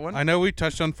board with that one. I know we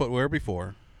touched on footwear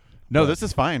before. No, but, this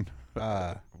is fine.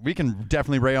 We can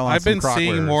definitely rail on I've some been Croc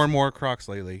seeing wearers. more and more Crocs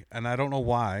lately, and I don't know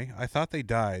why. I thought they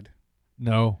died.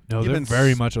 No, You've they're been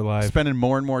very much alive. Spending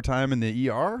more and more time in the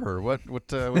ER, or what's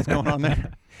going on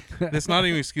there? It's not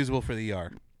even excusable for the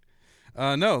ER.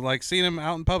 No, like seeing them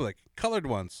out in public. Colored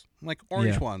ones, like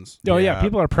orange Yeah. ones. Oh yeah, Yeah.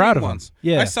 people are proud of Green them. ones.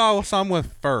 Yeah, I saw some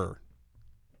with fur.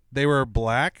 They were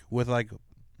black with like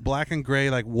black and gray,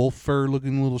 like wolf fur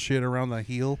looking little shit around the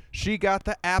heel. She got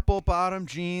the apple bottom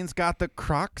jeans, got the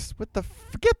Crocs. What the?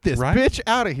 Get this Right? bitch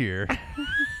out of here.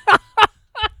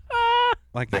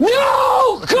 Like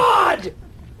No, God!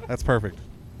 that's perfect.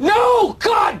 No,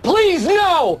 God, please,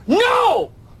 no!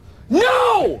 No!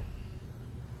 No!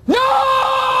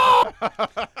 No!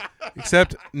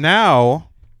 Except now,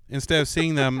 instead of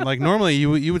seeing them, like normally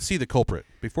you would see the culprit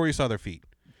before you saw their feet.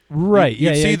 right. you'd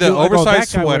yeah, see yeah. the You're like, oh, that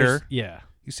oversized guy wears- sweater. Yeah.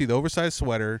 You see the oversized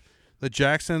sweater, the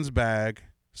Jackson's bag,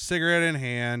 cigarette in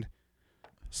hand,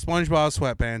 SpongeBob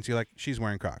sweatpants. You're like, she's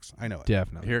wearing Crocs. I know it.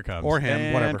 Definitely. Here it comes. Or him,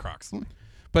 And whatever. Crocs.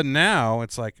 But now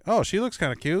it's like, oh, she looks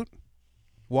kind of cute.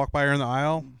 Walk by her in the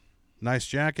aisle, nice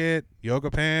jacket, yoga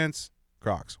pants,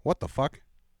 Crocs. What the fuck?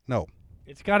 No,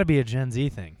 It's got to be a Gen Z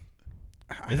thing.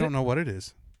 I don't know what it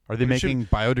is. Are they We should- making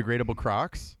biodegradable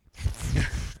Crocs?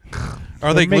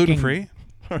 Are they They're making- gluten free?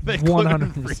 Are they 100%.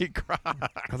 gluten-free Crocs?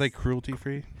 Are they cruelty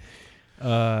free?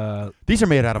 These are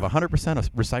made out of 100%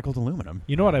 of recycled aluminum.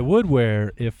 You know what I would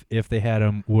wear if they had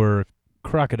them were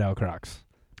crocodile Crocs.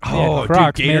 They had Oh,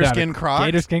 Crocs dude, made gator out of skin Crocs?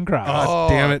 Gator skin Crocs. God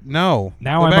damn it! No.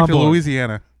 Now Go I'm back on to board.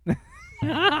 Louisiana.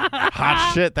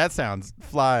 Hot shit. That sounds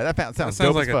fly. That sounds That sounds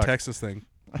dope like as a fuck. Texas thing.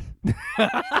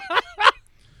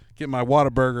 Get my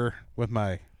Whataburger with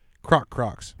my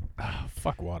Crocs.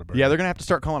 Fuck Whataburger. Yeah, they're going to have to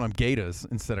start calling them Gators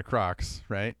instead of Crocs,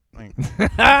 right? Like,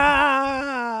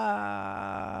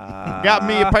 got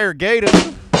me a pair of Gators.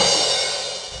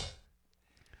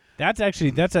 That's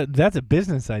a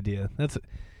business idea.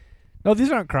 No,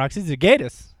 these aren't Crocs. These are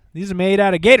Gators. These are made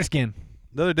out of gator skin.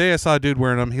 The other day I saw a dude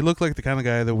wearing them. He looked like the kind of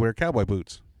guy that would wear cowboy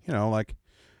boots. You know, like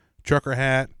trucker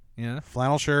hat, Yeah.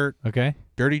 flannel shirt, Okay.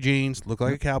 dirty jeans, look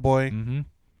like a cowboy, Mm-hmm.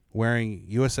 wearing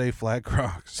USA flag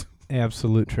Crocs.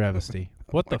 Absolute travesty.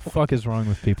 What the fuck is wrong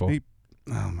with people? He-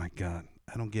 Oh my God.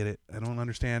 I don't get it. I don't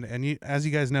understand. And as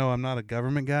you guys know, I'm not a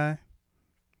government guy.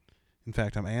 In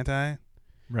fact, I'm anti.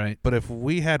 Right. But if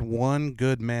we had one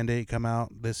good mandate come out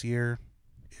this year,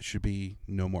 it should be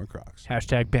no more Crocs.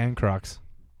 Hashtag ban Crocs.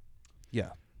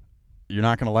 Yeah. You're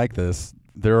not going to like this.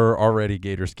 There are already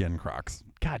gator skin Crocs.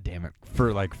 God damn it.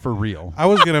 For real. I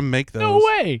was going to make those. No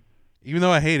way. Even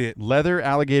though I hate it, Leather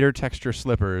alligator texture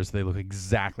slippers. They look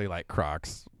exactly like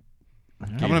Crocs.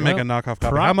 I'm going to make a knockoff copy.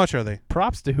 prop- How much are they?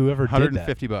 Props to whoever did that.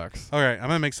 $150. All right. I'm going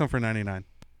to make some for 99.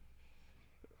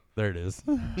 There it is.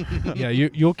 Yeah,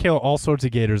 you'll kill all sorts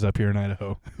of gators up here in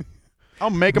Idaho. I'll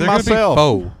make them They're gonna be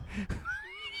myself.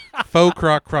 faux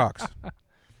Crocs.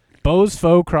 Bo's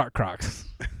faux Crocs.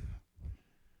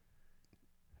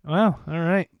 Well, all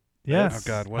right. Yeah. Oh,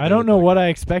 God, what I they don't look know like. what I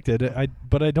expected.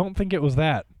 But I don't think it was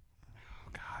that.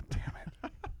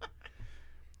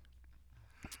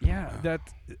 Yeah, that.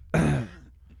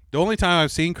 The only time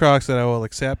I've seen Crocs that I will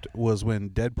accept was when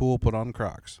Deadpool put on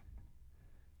Crocs.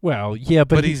 Well, yeah,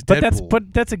 But he's that's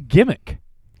Deadpool. a gimmick.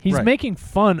 He's Right. making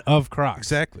fun of Crocs.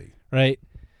 Exactly. Right.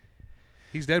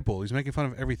 He's Deadpool. He's making fun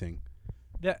of everything.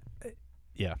 Yeah.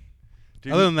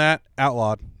 Dude, Other than that,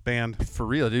 outlawed, banned. for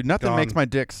real, dude. Nothing Gone. makes my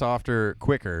dick softer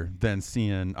quicker than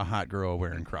seeing a hot girl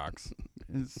wearing Crocs.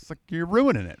 It's like you're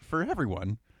ruining it for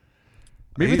everyone.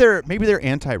 Maybe they're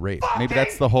anti-rape. Maybe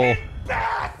that's the whole.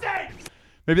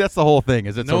 Maybe that's the whole thing.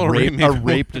 Is it's No one rape me. a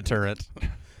rape deterrent?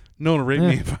 No one rape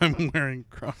me if I'm wearing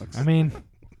Crocs. I mean,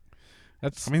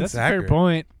 that's it's a fair accurate.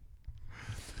 point.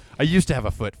 I used to have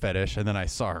a foot fetish, and then I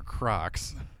saw her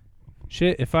Crocs.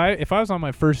 Shit, if I was on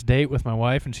my first date with my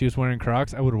wife and she was wearing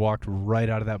Crocs, I would have walked right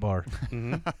out of that bar.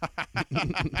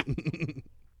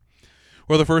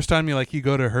 Or the first time you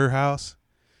go to her house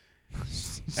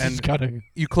and Just gotta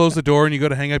you close the door and you go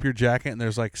to hang up your jacket and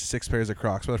there's like 6 pairs of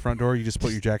Crocs by the front door. You just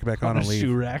put your jacket back on a and leave.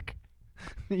 shoe rack.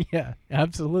 Yeah,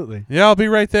 absolutely. Yeah, I'll be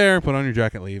right there. Put on your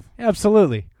jacket, leave.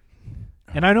 Absolutely.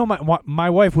 And I know my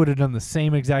wife would have done the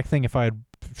same exact thing if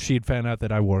she'd found out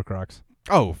that I wore Crocs.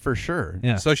 Oh, for sure.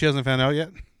 Yeah. So she hasn't found out yet?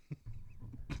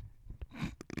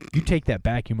 You take that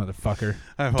back, you motherfucker.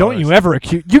 I Don't you apologize. ever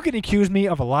accuse... You can accuse me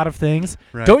of a lot of things.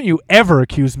 Right. Don't you ever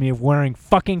accuse me of wearing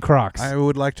fucking Crocs. I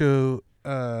would like to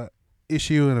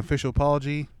issue an official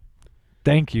apology.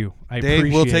 Thank you. I Dave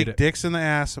appreciate will take it. dicks in the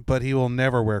ass, but he will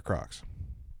never wear Crocs.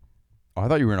 Oh, I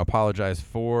thought you were going to apologize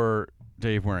for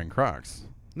Dave wearing Crocs.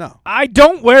 No. I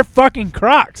don't wear fucking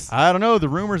Crocs. I don't know. The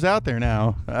rumor's out there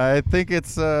now. I think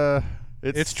it's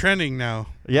trending now.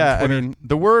 Yeah, on I Twitter. mean,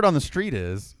 the word on the street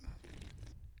is.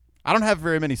 I don't have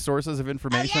very many sources of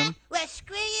information. Oh, yeah? Well,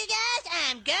 screw you guys.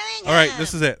 I'm going All right, home.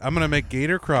 this is it. I'm going to make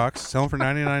Gator Crocs, sell them for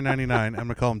 $99.99. I'm going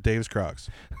to call them Dave's Crocs.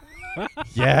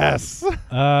 Yes.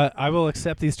 I will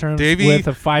accept these terms Davey, with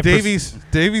a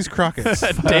 5%. Davies Crockets.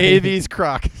 Davies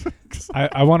Crocs.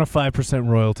 I want a 5%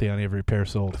 royalty on every pair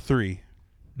sold. 3.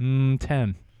 10.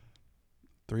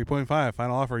 3.5.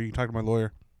 Final offer. You can talk to my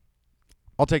lawyer.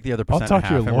 I'll take the other I'll percent. talk and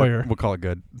to a your half, and lawyer. We'll call it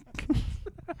good.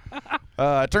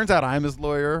 It turns out I'm his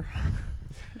lawyer.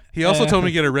 He also told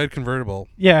me to get a red convertible.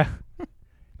 Yeah.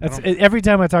 Every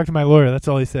time I talk to my lawyer, that's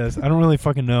all he says. I don't really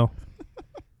fucking know.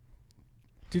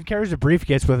 Dude carries a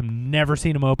briefcase with him. Never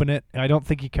seen him open it. I don't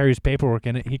think he carries paperwork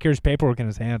in it. He carries paperwork in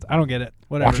his hands. I don't get it.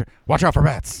 Whatever. Watch out for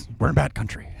bats. We're in bat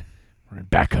country. We're in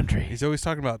backcountry. He's always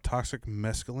talking about toxic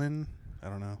mescaline. I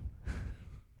don't know.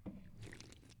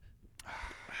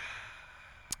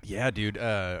 Yeah, dude.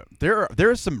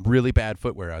 There is some really bad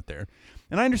footwear out there,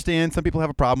 and I understand some people have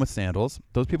a problem with sandals.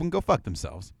 Those people can go fuck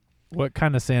themselves. What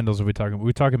kind of sandals are we talking about? Are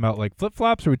we talking about like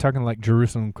flip-flops or are we talking like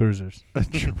Jerusalem Cruisers?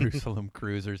 Jerusalem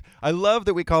Cruisers. I love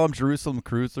that we call them Jerusalem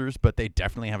Cruisers, but they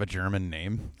definitely have a German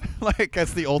name. Like,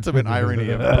 that's the ultimate irony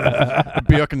of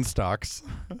Birkenstocks.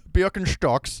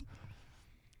 Birkenstocks.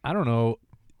 I don't know.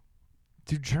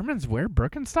 Do Germans wear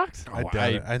Birkenstocks? I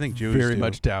doubt it. I think Jews very do.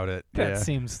 much doubt it. That Yeah.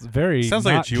 seems very Sounds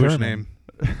like a not Jewish German.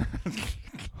 name.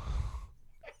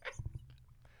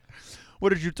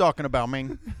 What are you talking about,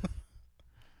 man?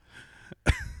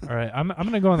 All right, I'm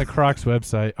going to go on the Crocs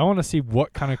website. I want to see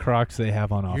what kind of Crocs they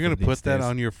have on offer. You're going to these put that days.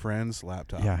 on your friend's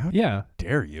laptop. Yeah, how Yeah.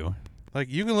 dare you? Like,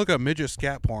 you can look up midget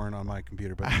scat porn on my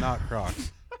computer, but not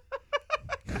Crocs.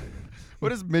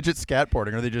 What is midget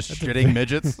scatboarding? Are they just shitting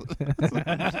midgets?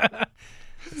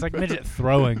 It's like midget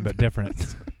throwing, but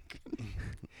different.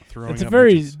 Throwing It's a up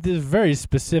very, midgets. this is very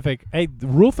specific. Hey,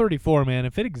 Rule 34, man,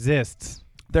 if it exists,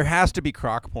 There has to be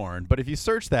croc porn, but if you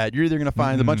search that, you're either going to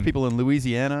find a bunch of people in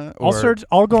Louisiana or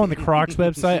I'll go on the Crocs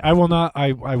website. I will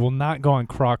not go on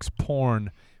Crocs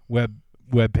porn web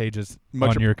pages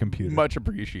Much on your computer. Much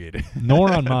appreciated.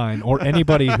 Nor on mine or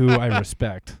anybody who I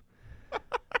respect.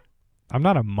 I'm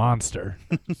not a monster.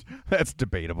 That's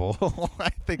debatable. I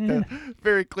think that's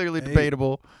very clearly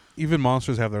debatable. Even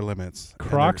monsters have their limits. and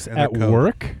Crocs their at code.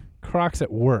 work? Crocs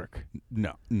at work.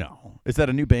 No. Is that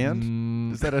a new band?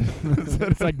 Mm, Is that a?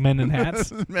 it's like Men in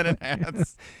Hats. Men in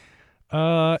Hats.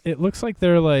 It looks like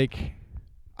they're like,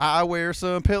 I wear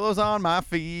some pillows on my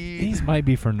feet. these might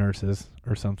be for nurses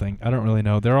or something. I don't really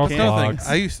know. They're all Nothing.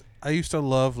 clogs. I used to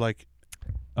love, like,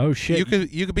 Oh shit!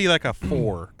 you could be like a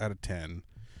 4 out of 10,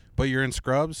 but you're in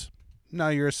scrubs. No,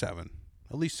 you're a 7,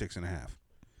 at least 6.5. And All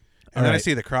then I right.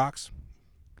 see the Crocs.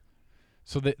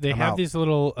 So they I'm have out. these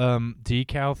little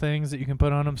decal things that you can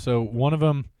put on them. So one of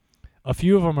them, a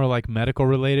few of them are like medical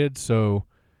related. So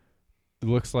it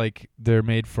looks like they're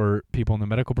made for people in the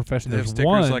medical profession. They have There's stickers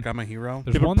one. like I'm a hero.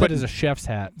 There's People one that putting- is a chef's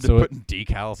hat. They're So putting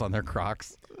decals on their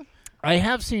Crocs. I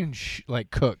have seen like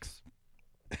cooks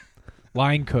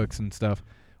line cooks and stuff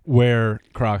wear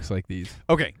Crocs like these.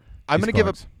 Okay, I'm These gonna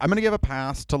Crocs. give a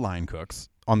pass to line cooks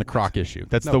on the Croc issue.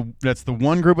 That's No. the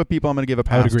one group of people I'm gonna give a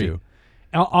I would pass agree. to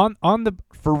On the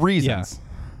for reasons.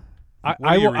 I What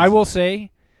are your will reasons?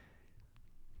 say,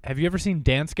 have you ever seen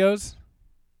Dance Goes?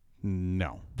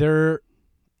 No. They're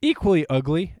equally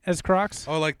ugly as Crocs.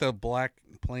 Oh, like the black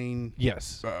plain.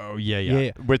 Yes. Oh yeah.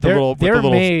 Yeah. With the They're- little they're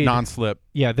made- non-slip.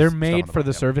 Yeah, they're Stuff on made the for the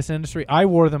bottom. service industry. I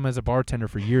wore them as a bartender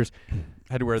for years.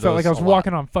 Had to wear those. Felt like I was a lot.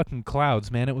 walking on fucking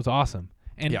clouds, man. It was awesome.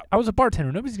 And Yeah. I was a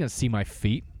bartender. Nobody's gonna see my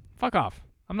feet. Fuck off.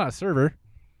 I'm not a server.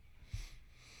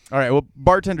 All right. Well,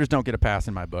 bartenders don't get a pass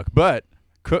in my book, but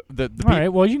the All right.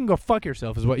 Well, you can go fuck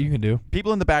yourself. Is what you can do.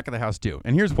 people in the back of the house do,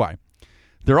 and here's why.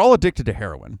 They're all addicted to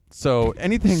heroin. So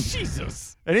anything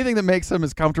anything that makes them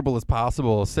as comfortable as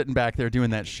possible, sitting back there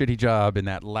doing that shitty job in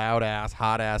that loud ass,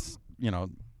 hot ass,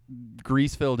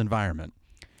 grease filled environment,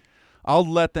 I'll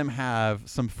let them have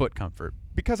some foot comfort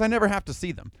because I never have to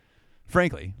see them.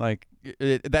 Frankly,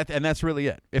 that's really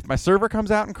it. If my server comes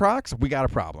out in Crocs, we got a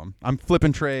problem. I'm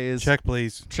flipping trays. Check,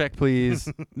 please. Check,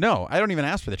 please. No, I don't even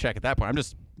ask for the check at that point.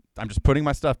 I'm just putting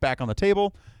my stuff back on the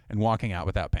table and walking out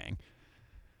without paying.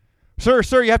 Sir,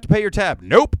 you have to pay your tab.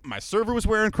 Nope, my server was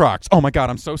wearing Crocs. Oh my God,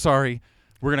 I'm so sorry.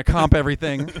 We're gonna comp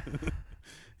everything.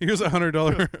 Here's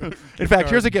 $100. In fact,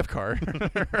 here's a gift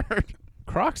card.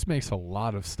 Crocs makes a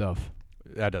lot of stuff.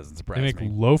 That doesn't They surprise make me.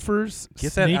 loafers,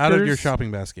 Get sneakers, that out of your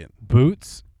shopping basket.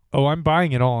 boots. Oh, I'm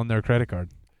buying it all on their credit card.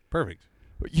 Perfect.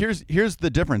 Here's the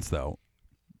difference though.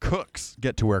 Cooks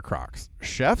get to wear Crocs.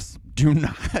 Chefs do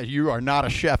not. You are not a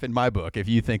chef in my book if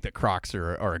you think that Crocs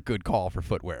are a good call for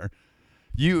footwear.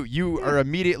 You are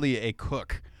immediately a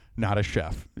cook, not a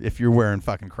chef, if you're wearing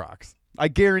fucking Crocs. I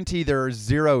guarantee there are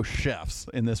 0 chefs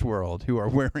in this world who are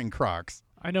wearing Crocs.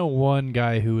 I know one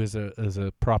guy who is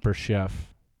a proper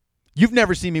chef. You've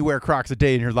never seen me wear Crocs a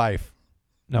day in your life.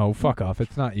 No, fuck off.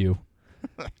 It's not you.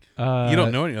 You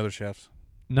don't know any other chefs.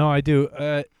 No, I do.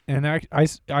 And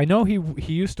I know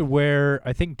he used to wear,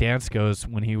 I think, Dance Goes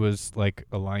when he was like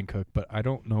a line cook, but I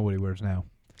don't know what he wears now.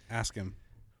 Ask him.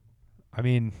 I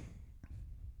mean,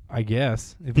 I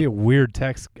guess. It'd be a weird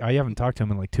text. I haven't talked to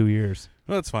him in like 2 years.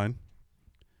 Well, that's fine.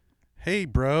 Hey,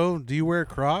 bro, do you wear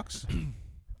Crocs?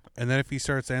 And then if he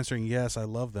starts answering, yes, I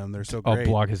love them. They're so I'll great.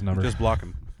 block his number. Just block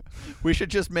him. We should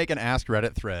just make an Ask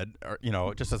Reddit thread, or,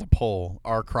 just as a poll.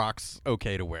 Are Crocs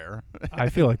okay to wear? I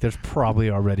feel like there's probably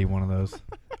already one of those,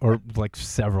 or like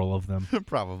several of them.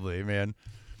 Probably, man.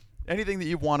 Anything that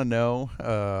you want to know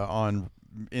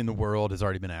in the world has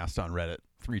already been asked on Reddit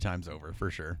 3 times over, for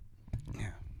sure. Yeah.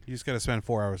 You just got to spend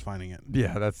 4 hours finding it.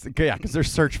 Yeah, because their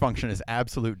search function is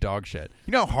absolute dog shit.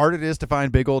 You know how hard it is to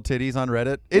find big old titties on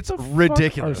Reddit? It's What the fuck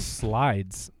ridiculous. are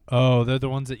slides? Oh, they're the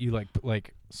ones that you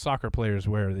like soccer players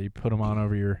wear. That you put them on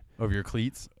over your Over your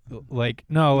cleats?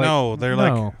 No, they're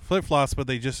like flip flops, but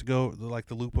they just go like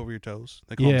the loop over your toes.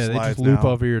 They call them they slides just loop now.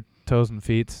 over your toes and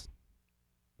feet.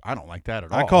 I don't like that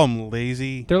at all. I call them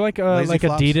lazy. They're like Lazy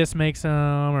flops? Adidas makes them,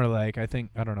 or like I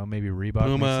don't know, maybe Reebok. Makes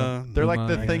Puma. them. They're like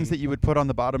Puma, the I things think. that you would put on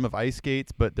the bottom of ice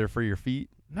skates, but they're for your feet.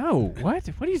 No, what?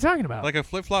 What are you talking about? Like a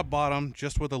flip flop bottom,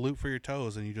 just with a loop for your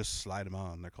toes, and you just slide them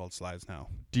on. They're called slides now.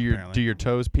 Do apparently. your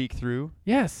toes peek through?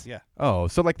 yes. Yeah. Oh,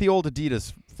 so like the old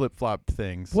Adidas flip flop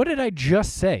things. What did I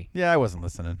just say? Yeah, I wasn't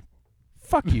listening.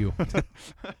 Fuck you.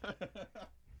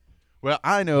 Well,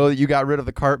 I know that you got rid of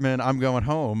the Cartman. I'm going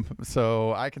home,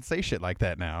 so I can say shit like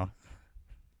that now.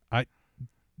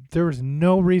 There was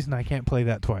no reason I can't play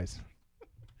that twice.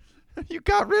 You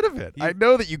got rid of it. I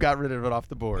know that you got rid of it off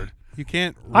the board. You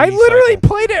can't. I literally recycle.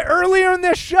 played it earlier in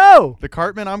this show. The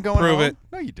Cartman, I'm going Prove home. it.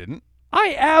 No, you didn't.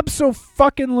 I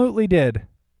abso-fucking-lutely did.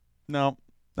 No,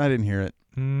 I didn't hear it.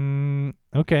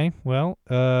 Okay. Well,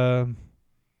 oh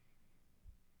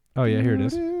yeah, here it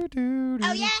is.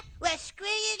 Oh yeah? Well, screw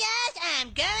you guys. I'm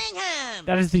going home.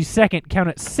 That is the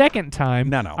second time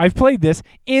No. I've played this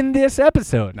in this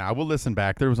episode. Nah, we'll listen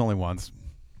back. There was only once.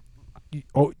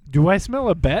 Oh, do I smell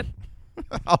a bet?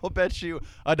 I'll bet you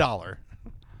 $1.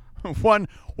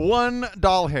 one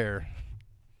doll hair.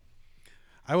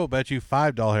 I will bet you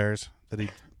 $5 hairs that he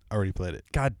already played it.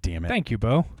 God damn it. Thank you,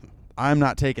 Bo. I'm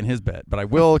not taking his bet, but I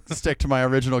will stick to my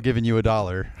original giving you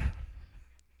 $1.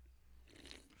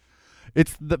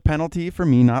 It's the penalty for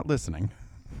me not listening.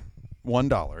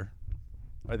 $1.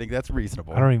 I think that's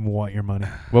reasonable. I don't even want your money.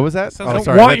 What was that? Sounds I like- don't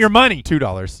sorry, want that's your money.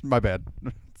 $2. My bad.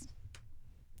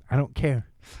 I don't care.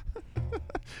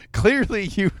 Clearly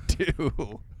you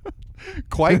do.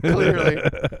 Quite clearly.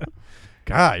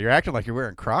 God, you're acting like you're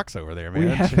wearing Crocs over there, We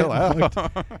man. haven't Chill out.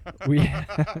 We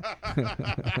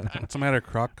What's the matter?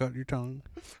 Croc cut your tongue.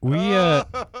 we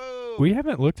We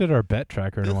haven't looked at our bet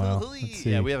tracker in a while. Let's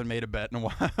see. Yeah, we haven't made a bet in a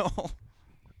while.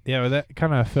 Yeah, well, that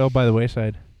kind of fell by the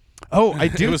wayside. Oh, I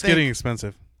do It was think getting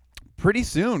expensive. pretty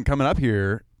soon, coming up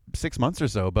here, 6 months or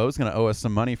so, Bo's going to owe us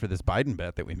some money for this Biden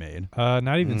bet that we made.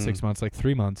 Not even 6 months, like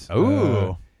 3 months.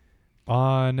 Oh.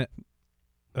 On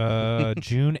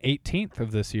June 18th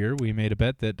of this year, we made a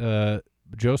bet that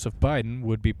Joseph Biden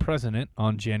would be president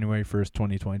on January 1st,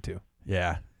 2022.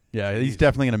 Yeah. Yeah, he's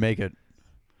definitely going to make it.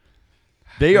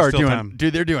 They There's are still doing, time.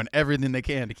 dude, they're doing everything they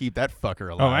can to keep that fucker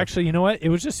alive. Oh, actually, you know what? It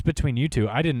was just between you two.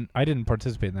 I didn't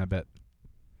participate in that bet.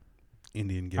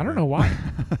 Indian giver. I don't know why.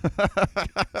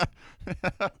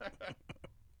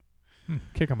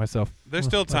 Kick on myself. There's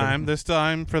still time. There's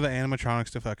time for the animatronics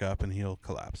to fuck up and he'll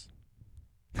collapse.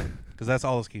 Because that's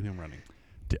all that's keeping him running.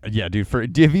 Yeah, dude.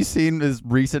 Have you seen his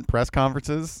recent press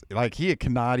conferences? Like, he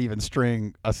cannot even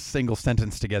string a single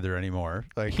sentence together anymore.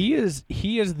 Like, He is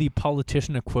the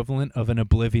politician equivalent of an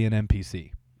Oblivion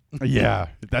NPC. yeah,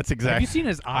 that's Have exactly. you seen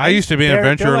his eyes? I used to be an They're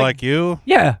adventurer like, like you.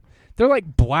 Yeah, they're like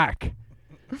black,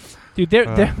 dude.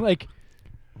 They're like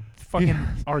fucking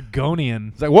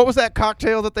Argonian. It's like, what was that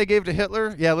cocktail that they gave to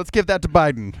Hitler? Yeah, let's give that to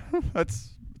Biden. That's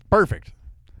perfect.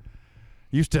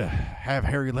 Used to have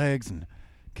hairy legs and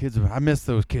kids. I miss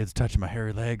those kids touching my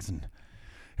hairy legs. And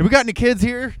have we got any kids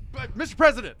here, Mr.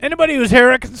 President? Anybody whose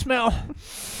hair I can smell.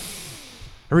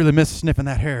 I really miss sniffing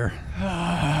that hair.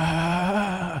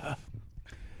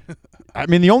 I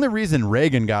mean, the only reason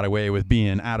Reagan got away with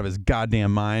being out of his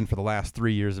goddamn mind for the last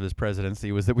 3 years of his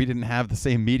presidency was that we didn't have the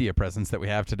same media presence that we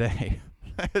have today.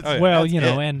 Oh, yeah. Well, That's you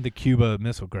know, it. and the Cuba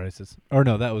Missile Crisis. Or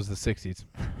no, that was the 60s.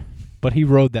 But he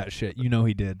rode that shit. You know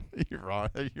he did. You're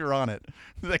on it.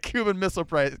 The Cuban Missile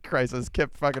Crisis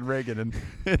kept fucking Reagan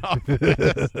in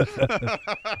office.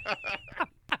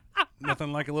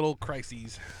 Nothing like a little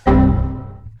crises.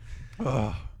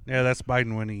 Yeah, that's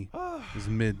Biden when he is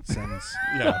mid-sentence.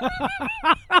 Yeah.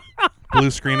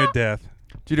 Blue screen of death.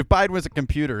 Dude, if Biden was a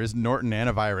computer, his Norton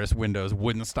antivirus windows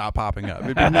wouldn't stop popping up.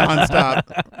 It'd be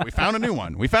nonstop. We found a new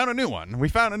one. We found a new one. We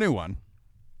found a new one.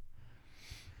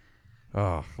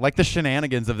 Oh, like the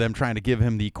shenanigans of them trying to give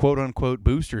him the quote-unquote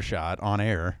booster shot on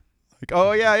air. Like,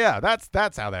 oh, yeah,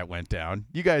 that's how that went down.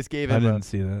 You guys gave I him didn't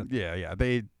see that. Yeah,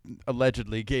 they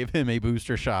allegedly gave him a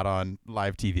booster shot on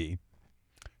live TV.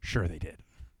 Sure they did.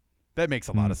 That makes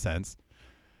a lot of sense.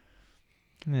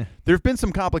 Yeah. There have been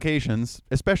some complications,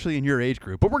 especially in your age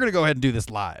group, but we're going to go ahead and do this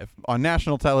live on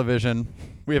national television.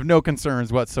 We have no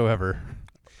concerns whatsoever.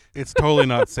 It's totally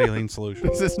not saline solution.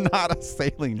 This is not a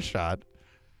saline shot.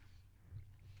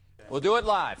 We'll do it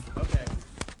live. Okay.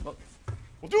 We'll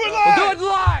do it We'll do it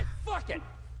live. Fuck it.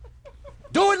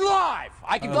 Do it live.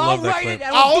 I'll love that write clip. it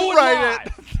and we'll I'll do it write live.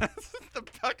 it. That's the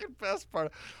fucking best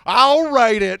part. I'll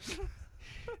write it.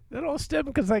 That all stemmed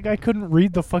because like I couldn't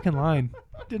read the fucking line.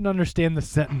 Didn't understand the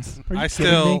sentence. Are you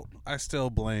kidding me? I still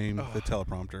blame the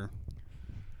teleprompter.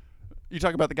 You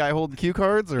talking about the guy holding cue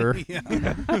cards, or Yeah.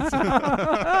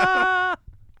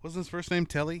 Wasn't his first name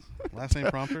Telly? Last name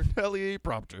Prompter?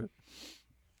 teleprompter?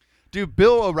 Dude,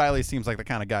 Bill O'Reilly seems like the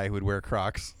kind of guy who would wear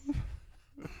Crocs.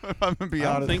 If I'm gonna be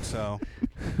I don't honest. think so.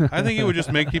 I think it would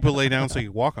just make people lay down so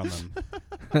you walk on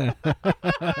them.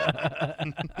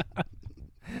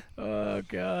 Oh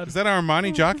God. Is that our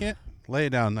Armani jacket? Lay it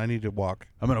down. I need to walk.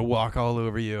 I'm gonna walk all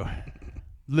over you,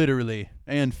 literally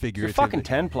and figuratively. You're fucking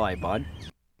 10-ply, bud.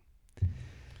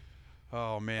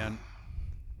 Oh man.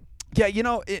 Yeah, you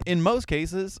know, in most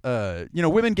cases,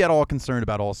 women get all concerned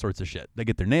about all sorts of shit. They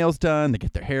get their nails done, they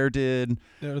get their hair did,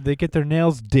 They get their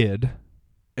nails did,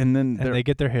 and then and they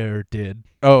get their hair did.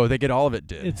 they get all of it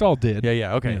did. It's all did.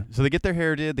 Yeah, okay. Yeah. So they get their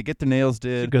hair did, they get their nails It's a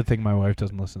did. good thing my wife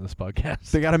doesn't listen to this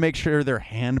podcast. They got to make sure their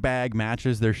handbag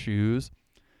matches their shoes.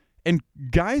 And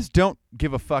guys don't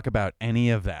give a fuck about any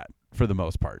of that for the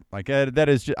most part. Like that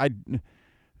is just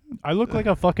I look like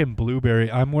a fucking blueberry.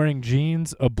 I'm wearing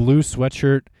jeans, a blue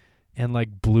sweatshirt, and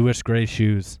like bluish gray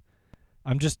shoes.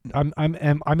 I'm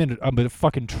in a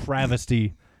fucking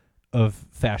travesty of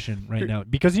fashion right now.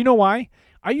 Because you know why?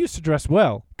 I used to dress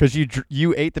well. because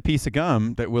you ate the piece of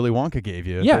gum that Willy Wonka gave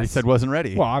you that he Yes. said wasn't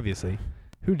ready. Well, obviously,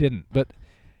 who didn't? But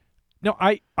no,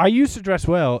 I used to dress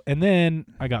well, and then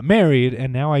I got married,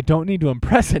 and now I don't need to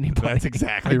impress anybody. That's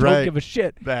exactly I right. don't give a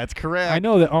shit. That's correct. I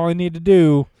know that all I need to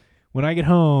do when I get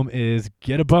home is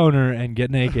get a boner and get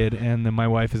naked, and then my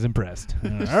wife is impressed.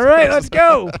 All right, let's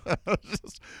go.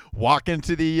 Just walk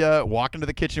into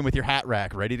the kitchen with your hat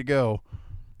rack ready to go.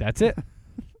 That's it.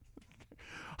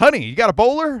 Honey, you got a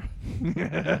bowler?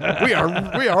 we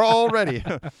are all ready.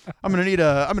 I'm gonna need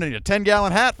a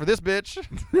 10-gallon hat for this bitch.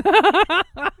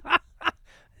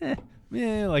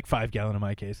 Yeah, like 5 gallon in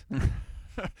my case.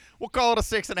 We'll call it a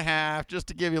 6.5 just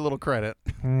to give you a little credit.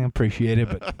 I appreciate it,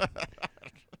 but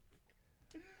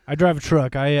I drive a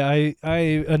truck. I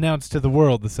announce to the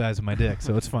world the size of my dick,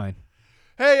 so it's fine.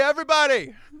 Hey,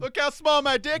 everybody, look how small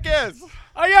my dick is.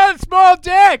 I got a small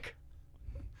dick.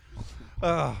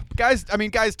 Guys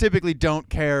typically don't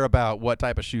care about what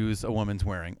type of shoes a woman's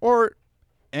wearing or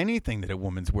anything that a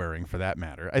woman's wearing for that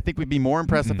matter. I think we'd be more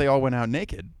impressed if they all went out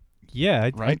naked. Yeah, I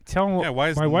Right? tell why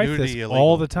is my wife nudity this illegal?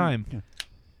 all the time.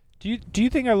 Yeah. Do you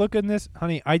think I look good in this?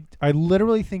 Honey, I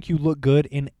literally think you look good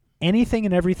in anything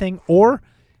and everything, or,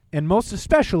 and most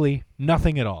especially,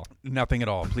 nothing at all. Nothing at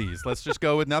all, please. Let's just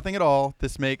go with nothing at all.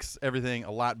 This makes everything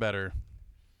a lot better.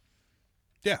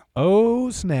 Yeah. Oh,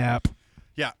 snap.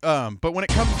 Yeah, but when it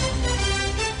comes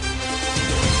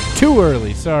Too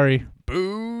early, sorry.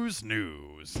 booze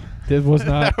news. This was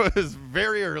not. That was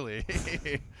very early.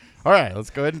 All right, let's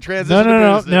go ahead and transition.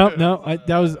 No. I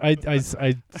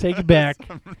take it back.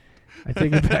 I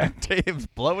take it back. Dave's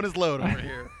blowing his load over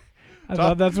here. I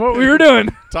thought that's what we were doing.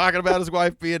 Talking about his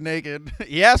wife being naked.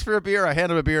 He asked for a beer. I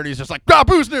handed him a beer, and he's just like, "Ah,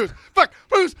 booze news. Fuck,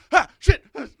 booze. Ah, shit."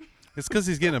 It's because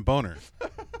he's getting a boner.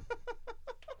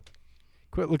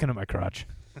 Quit looking at my crotch.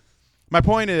 My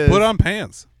point is, Put on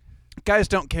pants. guys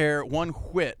don't care one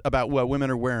whit about what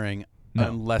women are wearing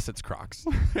unless it's Crocs.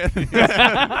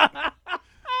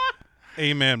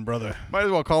 Amen, brother. Might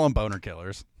as well call them boner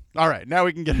killers. All right, now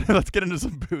we can let's get into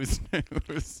some booze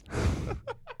news.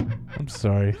 I'm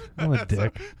sorry. I'm a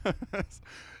dick.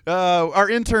 Our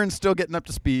intern's still getting up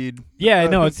to speed. Yeah, I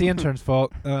know. It's the intern's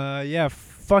fault. Yeah,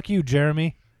 fuck you,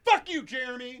 Jeremy. Fuck you,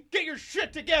 Jeremy. Get your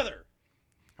shit together.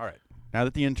 All right. Now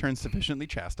that the intern's sufficiently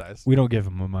chastised. We don't give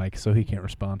him a mic, so he can't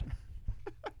respond.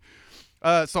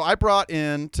 So I brought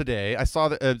in today, I saw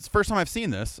that it's the first time I've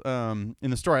seen this in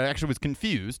the store. I actually was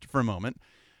confused for a moment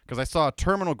because I saw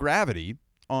Terminal Gravity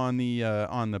on the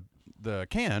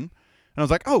can, and I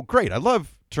was like, oh, great. I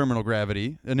love Terminal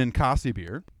Gravity, an Ninkasi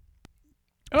beer.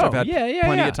 Which I've had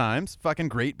plenty of times. Fucking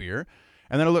great beer.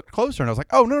 And then I looked closer, and I was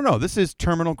like, oh, no. This is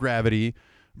Terminal Gravity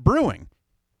Brewing.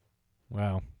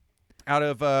 Wow. Out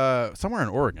of somewhere in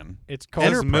Oregon. It's called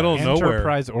Enterprise. Middle of nowhere.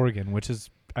 Enterprise, Oregon, which is,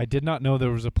 I did not know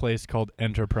there was a place called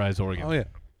Enterprise, Oregon. Oh, yeah.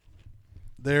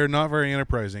 They're not very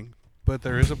enterprising, but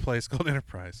there is a place called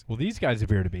Enterprise. Well, these guys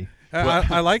appear to be.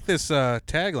 I like this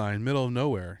tagline, middle of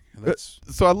nowhere. That's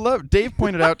So I love. Dave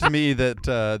pointed out to me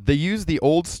that they use the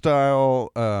old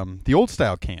style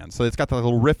cans. So it's got the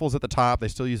little riffles at the top. They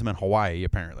still use them in Hawaii,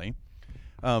 apparently.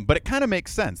 But it kind of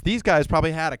makes sense. These guys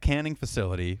probably had a canning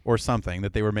facility or something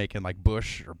that they were making, like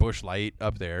Bush or Bush Light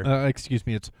up there. Excuse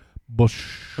me, it's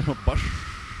Bush. Bush.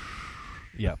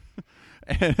 Yeah.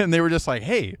 And they were just like,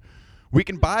 hey, we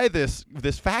can buy this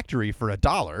factory for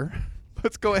 $1.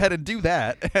 Let's go ahead and do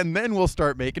that, and then we'll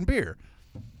start making beer.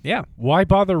 Yeah. Why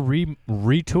bother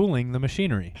retooling the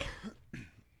machinery?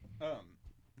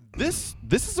 This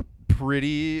is a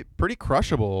pretty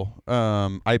crushable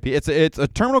IPA. It's a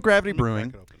Terminal Gravity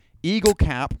Brewing Eagle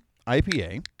Cap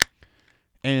IPA,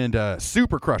 and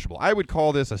super crushable. I would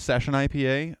call this a session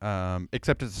IPA,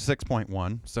 except it's a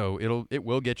 6.1, so it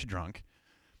will get you drunk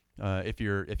if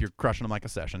you're crushing them like a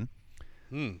session.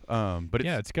 But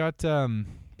It's got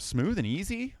smooth and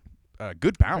easy,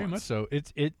 good balance. very much so.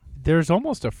 There's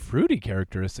almost a fruity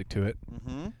characteristic to it,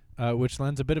 which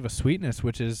lends a bit of a sweetness,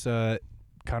 which is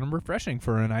kind of refreshing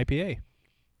for an IPA.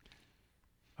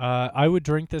 I would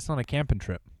drink this on a camping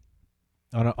trip,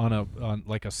 on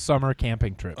like a summer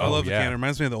camping trip. I love the yeah. can. It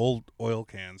reminds me of the old oil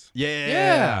cans.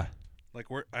 Yeah. Like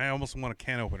I almost want a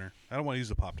can opener. I don't want to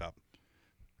use a pop top.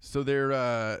 So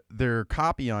their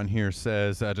copy on here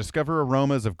says, discover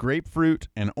aromas of grapefruit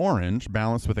and orange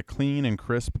balanced with a clean and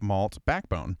crisp malt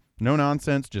backbone. No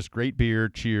nonsense, just great beer.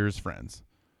 Cheers, friends.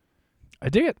 I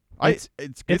dig it.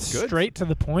 It's good. Straight to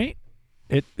the point.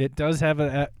 It does have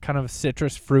a kind of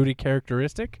citrus fruity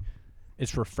characteristic.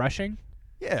 It's refreshing.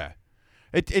 Yeah.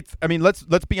 It's. I mean, let's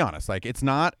be honest. Like, it's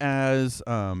not as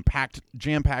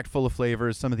jam packed full of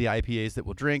flavors. Some of the IPAs that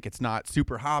we'll drink. It's not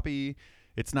super hoppy.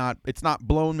 It's not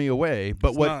blown me away.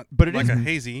 But it like is a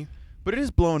hazy. But it is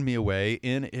blowing me away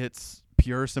in its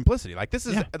pure simplicity. Like, this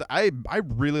is. Yeah. I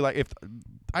really like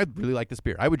this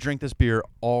beer. I would drink this beer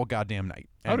all goddamn night.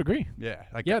 I would agree. Yeah.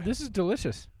 This is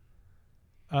delicious.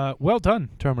 Well done,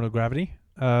 Terminal Gravity.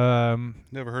 Never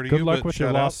heard of Good you. luck but with your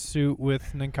shout out. lawsuit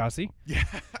with Ninkasi. Yeah.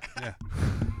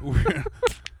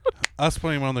 Us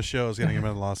putting him on the show is getting him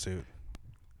in a lawsuit.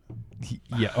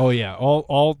 Yeah. Oh, yeah.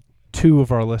 All two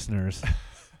of our listeners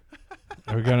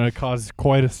are going to cause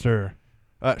quite a stir.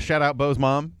 Shout out Bo's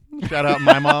mom. Shout out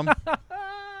my mom.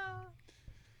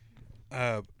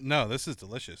 No, this is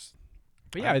delicious.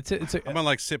 But yeah, it's I'm on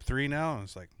like sip 3 now, and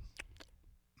it's like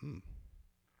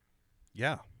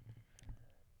Yeah.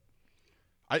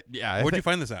 Where'd you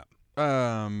find this at?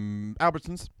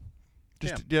 Albertsons.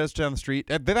 Damn. Just down the street.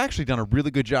 They've actually done a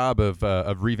really good job of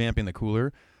revamping the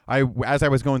cooler. As I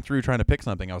was going through trying to pick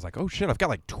something, I was like, oh shit, I've got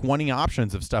like 20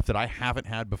 options of stuff that I haven't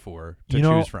had before to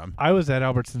choose from. I was at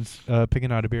Albertsons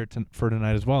picking out a beer for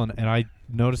tonight as well, and I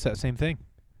noticed that same thing.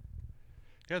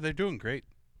 Yeah, they're doing great.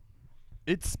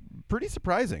 It's pretty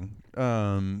surprising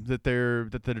that they're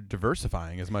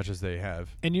diversifying as much as they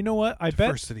have. And you know what?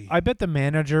 Diversity. I bet the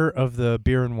manager of the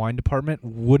beer and wine department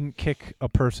wouldn't kick a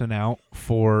person out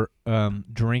for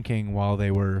drinking while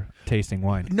they were tasting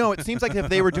wine. No, it seems like if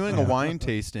they were doing a wine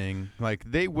tasting, like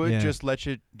they would just let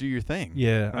you do your thing.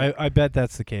 Yeah, I bet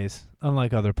that's the case.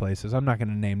 Unlike other places, I'm not going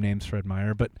to name names, Fred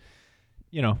Meyer, but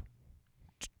you know.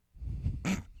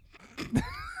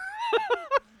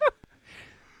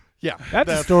 Yeah, that's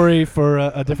a story for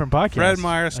a different podcast. Fred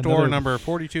Meyer store number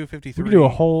 4253. We could do a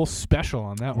whole special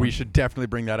on that one. We should definitely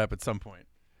bring that up at some point.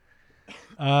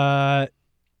 Yeah,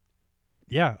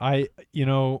 I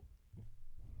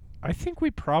think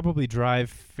we probably drive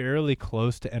fairly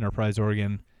close to Enterprise,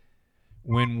 Oregon,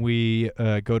 when we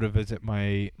go to visit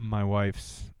my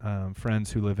wife's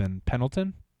friends who live in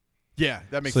Pendleton. Yeah,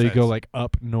 that makes sense. So you go like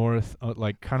up north,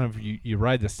 like kind of you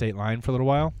ride the state line for a little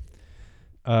while.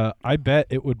 I bet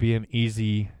it would be an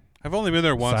easy. I've only been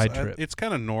there once. Side trip. It's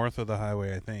kind of north of the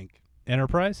highway, I think.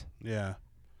 Enterprise? Yeah,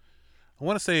 I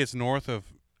want to say it's north of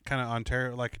kind of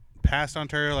Ontario, like past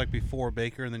Ontario, like before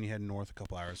Baker, and then you head north a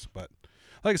couple hours. But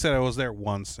like I said, I was there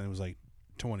once, and it was like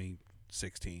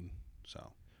 2016.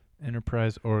 So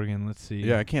Enterprise, Oregon. Let's see.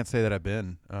 Yeah, I can't say that I've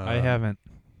been. I haven't,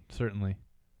 certainly.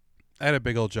 I had a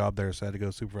big old job there, so I had to go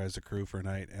supervise the crew for a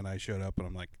night, and I showed up, and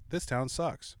I'm like, this town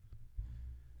sucks.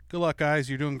 Good luck, guys.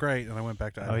 You're doing great. And I went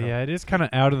back to Idaho. Oh, yeah, it is kind of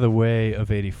out of the way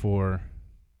of 84.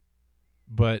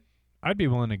 But I'd be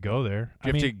willing to go there. Do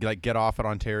you have to like get off at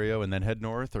Ontario and then head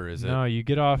north, or is it? No, you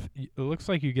get off. It looks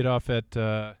like you get off at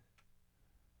La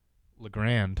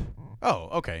Grande. Oh,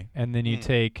 okay. And then you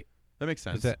take. That makes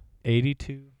sense. Is that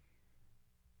 82?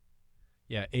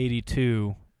 Yeah,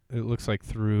 82. It looks like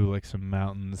through like some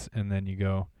mountains, and then you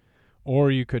go.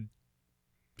 Or you could.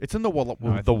 It's in the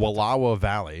Wallowa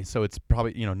Valley, so it's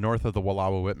probably north of the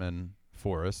Wallowa Whitman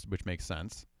Forest, which makes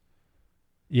sense.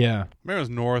 Yeah, Maybe it was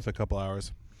north a couple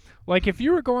hours. Like if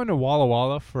you were going to Walla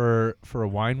Walla for a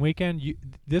wine weekend,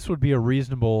 this would be a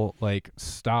reasonable like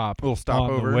stop. A little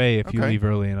stopover on the way if you leave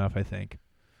early enough. I think.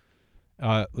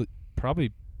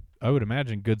 Probably, I would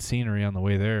imagine good scenery on the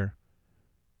way there.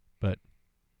 But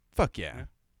fuck yeah,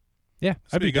 I'd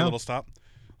be a good down. little stop.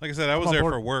 Like I said, I was on there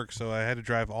board. for work, so I had to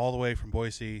drive all the way from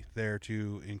Boise there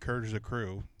to encourage the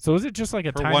crew. So is it just like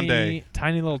a For one day.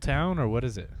 tiny little town, or what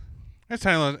is it? It's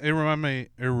tiny. It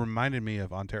reminded me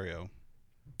of Ontario.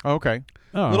 Oh, okay.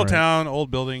 Oh, Little all right. town, old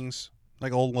buildings,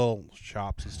 like old little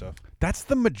shops and stuff. That's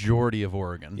the majority of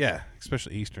Oregon. Yeah,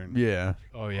 especially eastern. Yeah.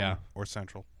 Oh yeah. Or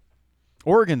central.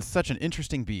 Oregon's such an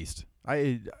interesting beast.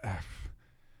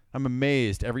 I'm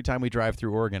amazed every time we drive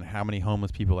through Oregon how many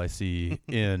homeless people I see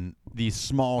in these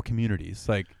small communities.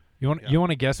 Like, You want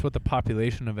to guess what the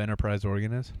population of Enterprise,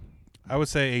 Oregon is? I would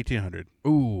say 1,800.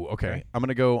 ooh, okay. I'm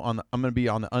gonna be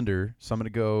on the under, so I'm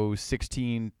gonna go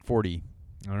 1640.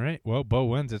 All right. Well, Bo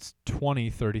wins. It's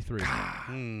 2033.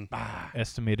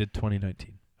 Estimated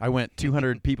 2019. I went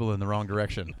 200 people in the wrong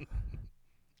direction.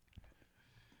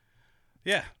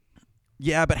 Yeah.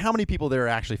 Yeah, but how many people there are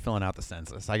actually filling out the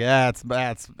census? Like I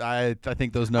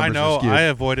think those numbers I know. are skewed. I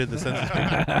avoided the census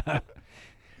people.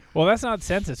 Well, that's not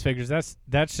census figures.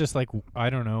 That's just like I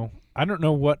don't know. I don't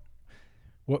know what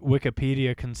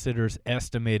Wikipedia considers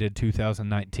estimated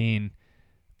 2019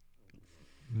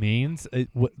 means.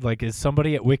 Like, is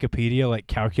somebody at Wikipedia like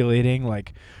calculating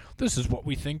like this is what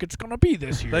we think it's gonna be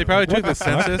this year? They probably took the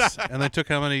census and they took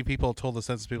how many people told the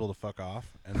census people to fuck off,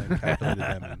 and then calculated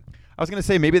them in. I was gonna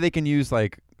say maybe they can use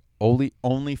like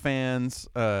OnlyFans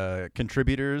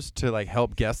contributors to like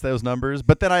help guess those numbers,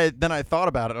 but then I thought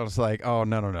about it. I was like, oh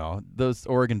no, those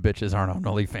Oregon bitches aren't on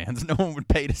OnlyFans. No one would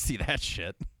pay to see that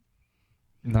shit.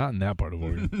 Not in that part of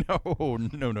Oregon. No.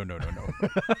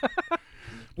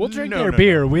 We'll drink No, their no,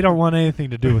 beer. We don't want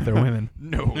anything to do with their women.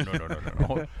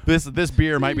 No. This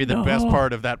beer might be the best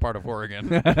part of that part of Oregon.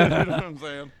 You know what I'm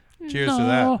saying? Cheers to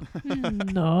that.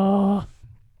 No.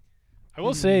 I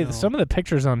will say some of the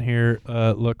pictures on here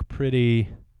look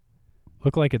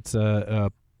like it's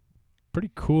a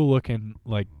pretty cool looking,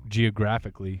 like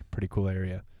geographically pretty cool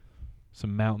area.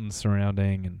 Some mountains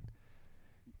surrounding, and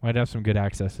might have some good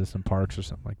access to some parks or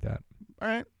something like that. All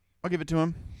right, I'll give it to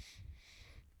him.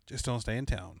 Just don't stay in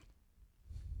town.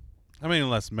 I mean,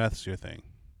 unless meth's your thing.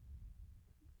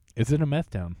 Is it a meth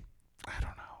town? I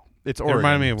don't know. It's It Oregon.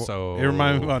 reminded me of so it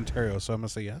reminded me of Ontario, so I'm gonna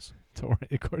say yes. It's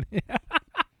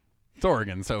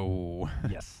Oregon. So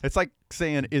Yes. it's like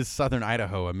saying, is Southern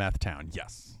Idaho a meth town?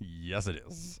 Yes. Yes, it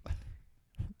is.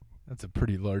 That's a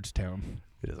pretty large town.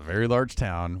 It is a very large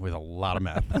town with a lot of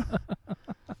meth.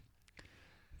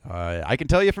 I can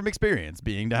tell you from experience,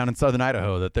 being down in Southern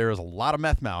Idaho, that there is a lot of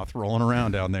meth mouth rolling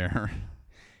around down there.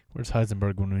 Where's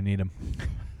Heisenberg when we need him?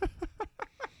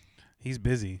 He's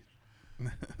busy.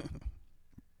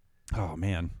 Oh,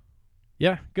 man.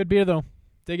 Yeah, good beer though.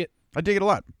 Dig it. I dig it a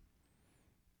lot.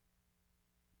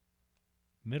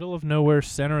 Middle of nowhere,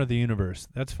 center of the universe.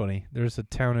 That's funny. There's a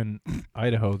town in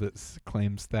Idaho that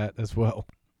claims that as well.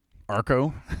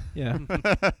 Arco. Yeah.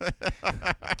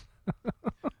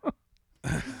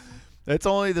 It's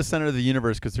only the center of the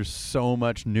universe because there's so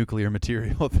much nuclear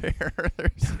material there.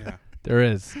 Yeah. There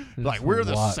is. Like, we're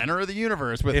the center of the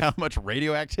universe with how much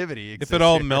radioactivity exists If it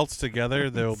all here. melts together,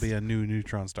 there will be a new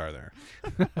neutron star there.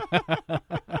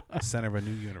 Center of a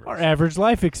new universe. Our average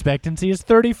life expectancy is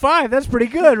 35. That's pretty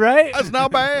good, right? That's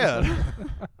not bad.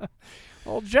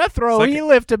 Old Jethro, It's like he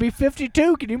lived to be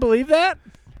 52. Can you believe that?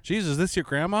 Jesus, this your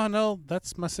grandma? No,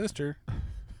 that's my sister.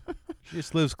 She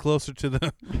just lives closer to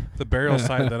the burial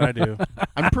site than I do.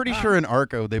 I'm pretty sure in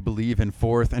Arco they believe in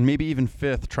fourth and maybe even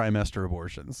fifth trimester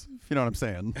abortions. If you know what I'm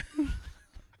saying.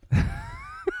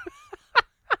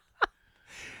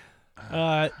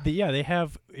 They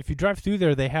have. If you drive through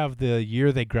there, they have the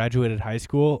year they graduated high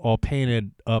school all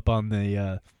painted up on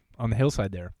the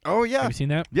hillside there. Oh yeah. Have you seen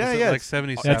that? Yeah, Is it yeah. like it's-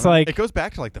 77. That's like it goes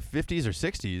back to like the 50s or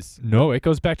 60s. no, it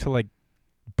goes back to like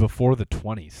before the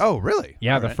 20s. Oh, really?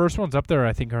 yeah, All the right. first ones up there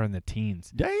I think are in the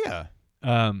teens. Yeah, yeah.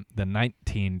 The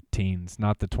 19 teens,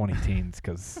 not the 20 teens,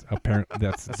 because apparently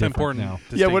that's That's different important. now.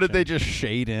 Yeah, what did they distinction. just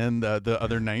shade in the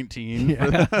other 19?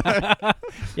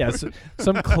 Yeah, so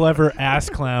some clever class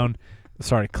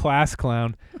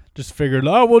clown, just figured,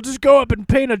 oh, we'll just go up and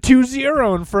paint a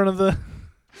 2-0 in front of the.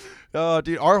 Oh,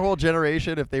 dude, our whole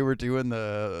generation, if they were doing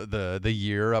the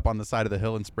year up on the side of the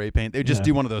hill in spray paint, they'd just Yeah.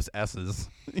 do one of those S's.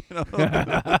 You know?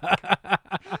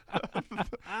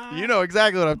 You know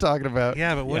exactly what I'm talking about.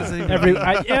 Yeah, but what does it even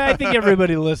I think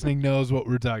everybody listening knows what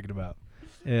we're talking about.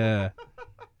 Yeah.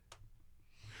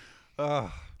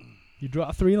 You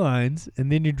draw 3 lines,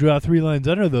 and then you draw 3 lines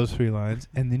under those 3 lines,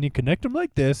 and then you connect them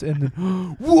like this, and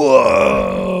then,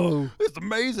 whoa! It's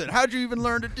amazing. How'd you even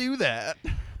learn to do that?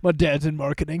 My dad's in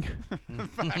marketing.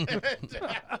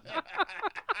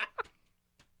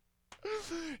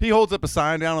 He holds up a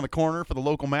sign down on the corner for the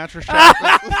local mattress shop.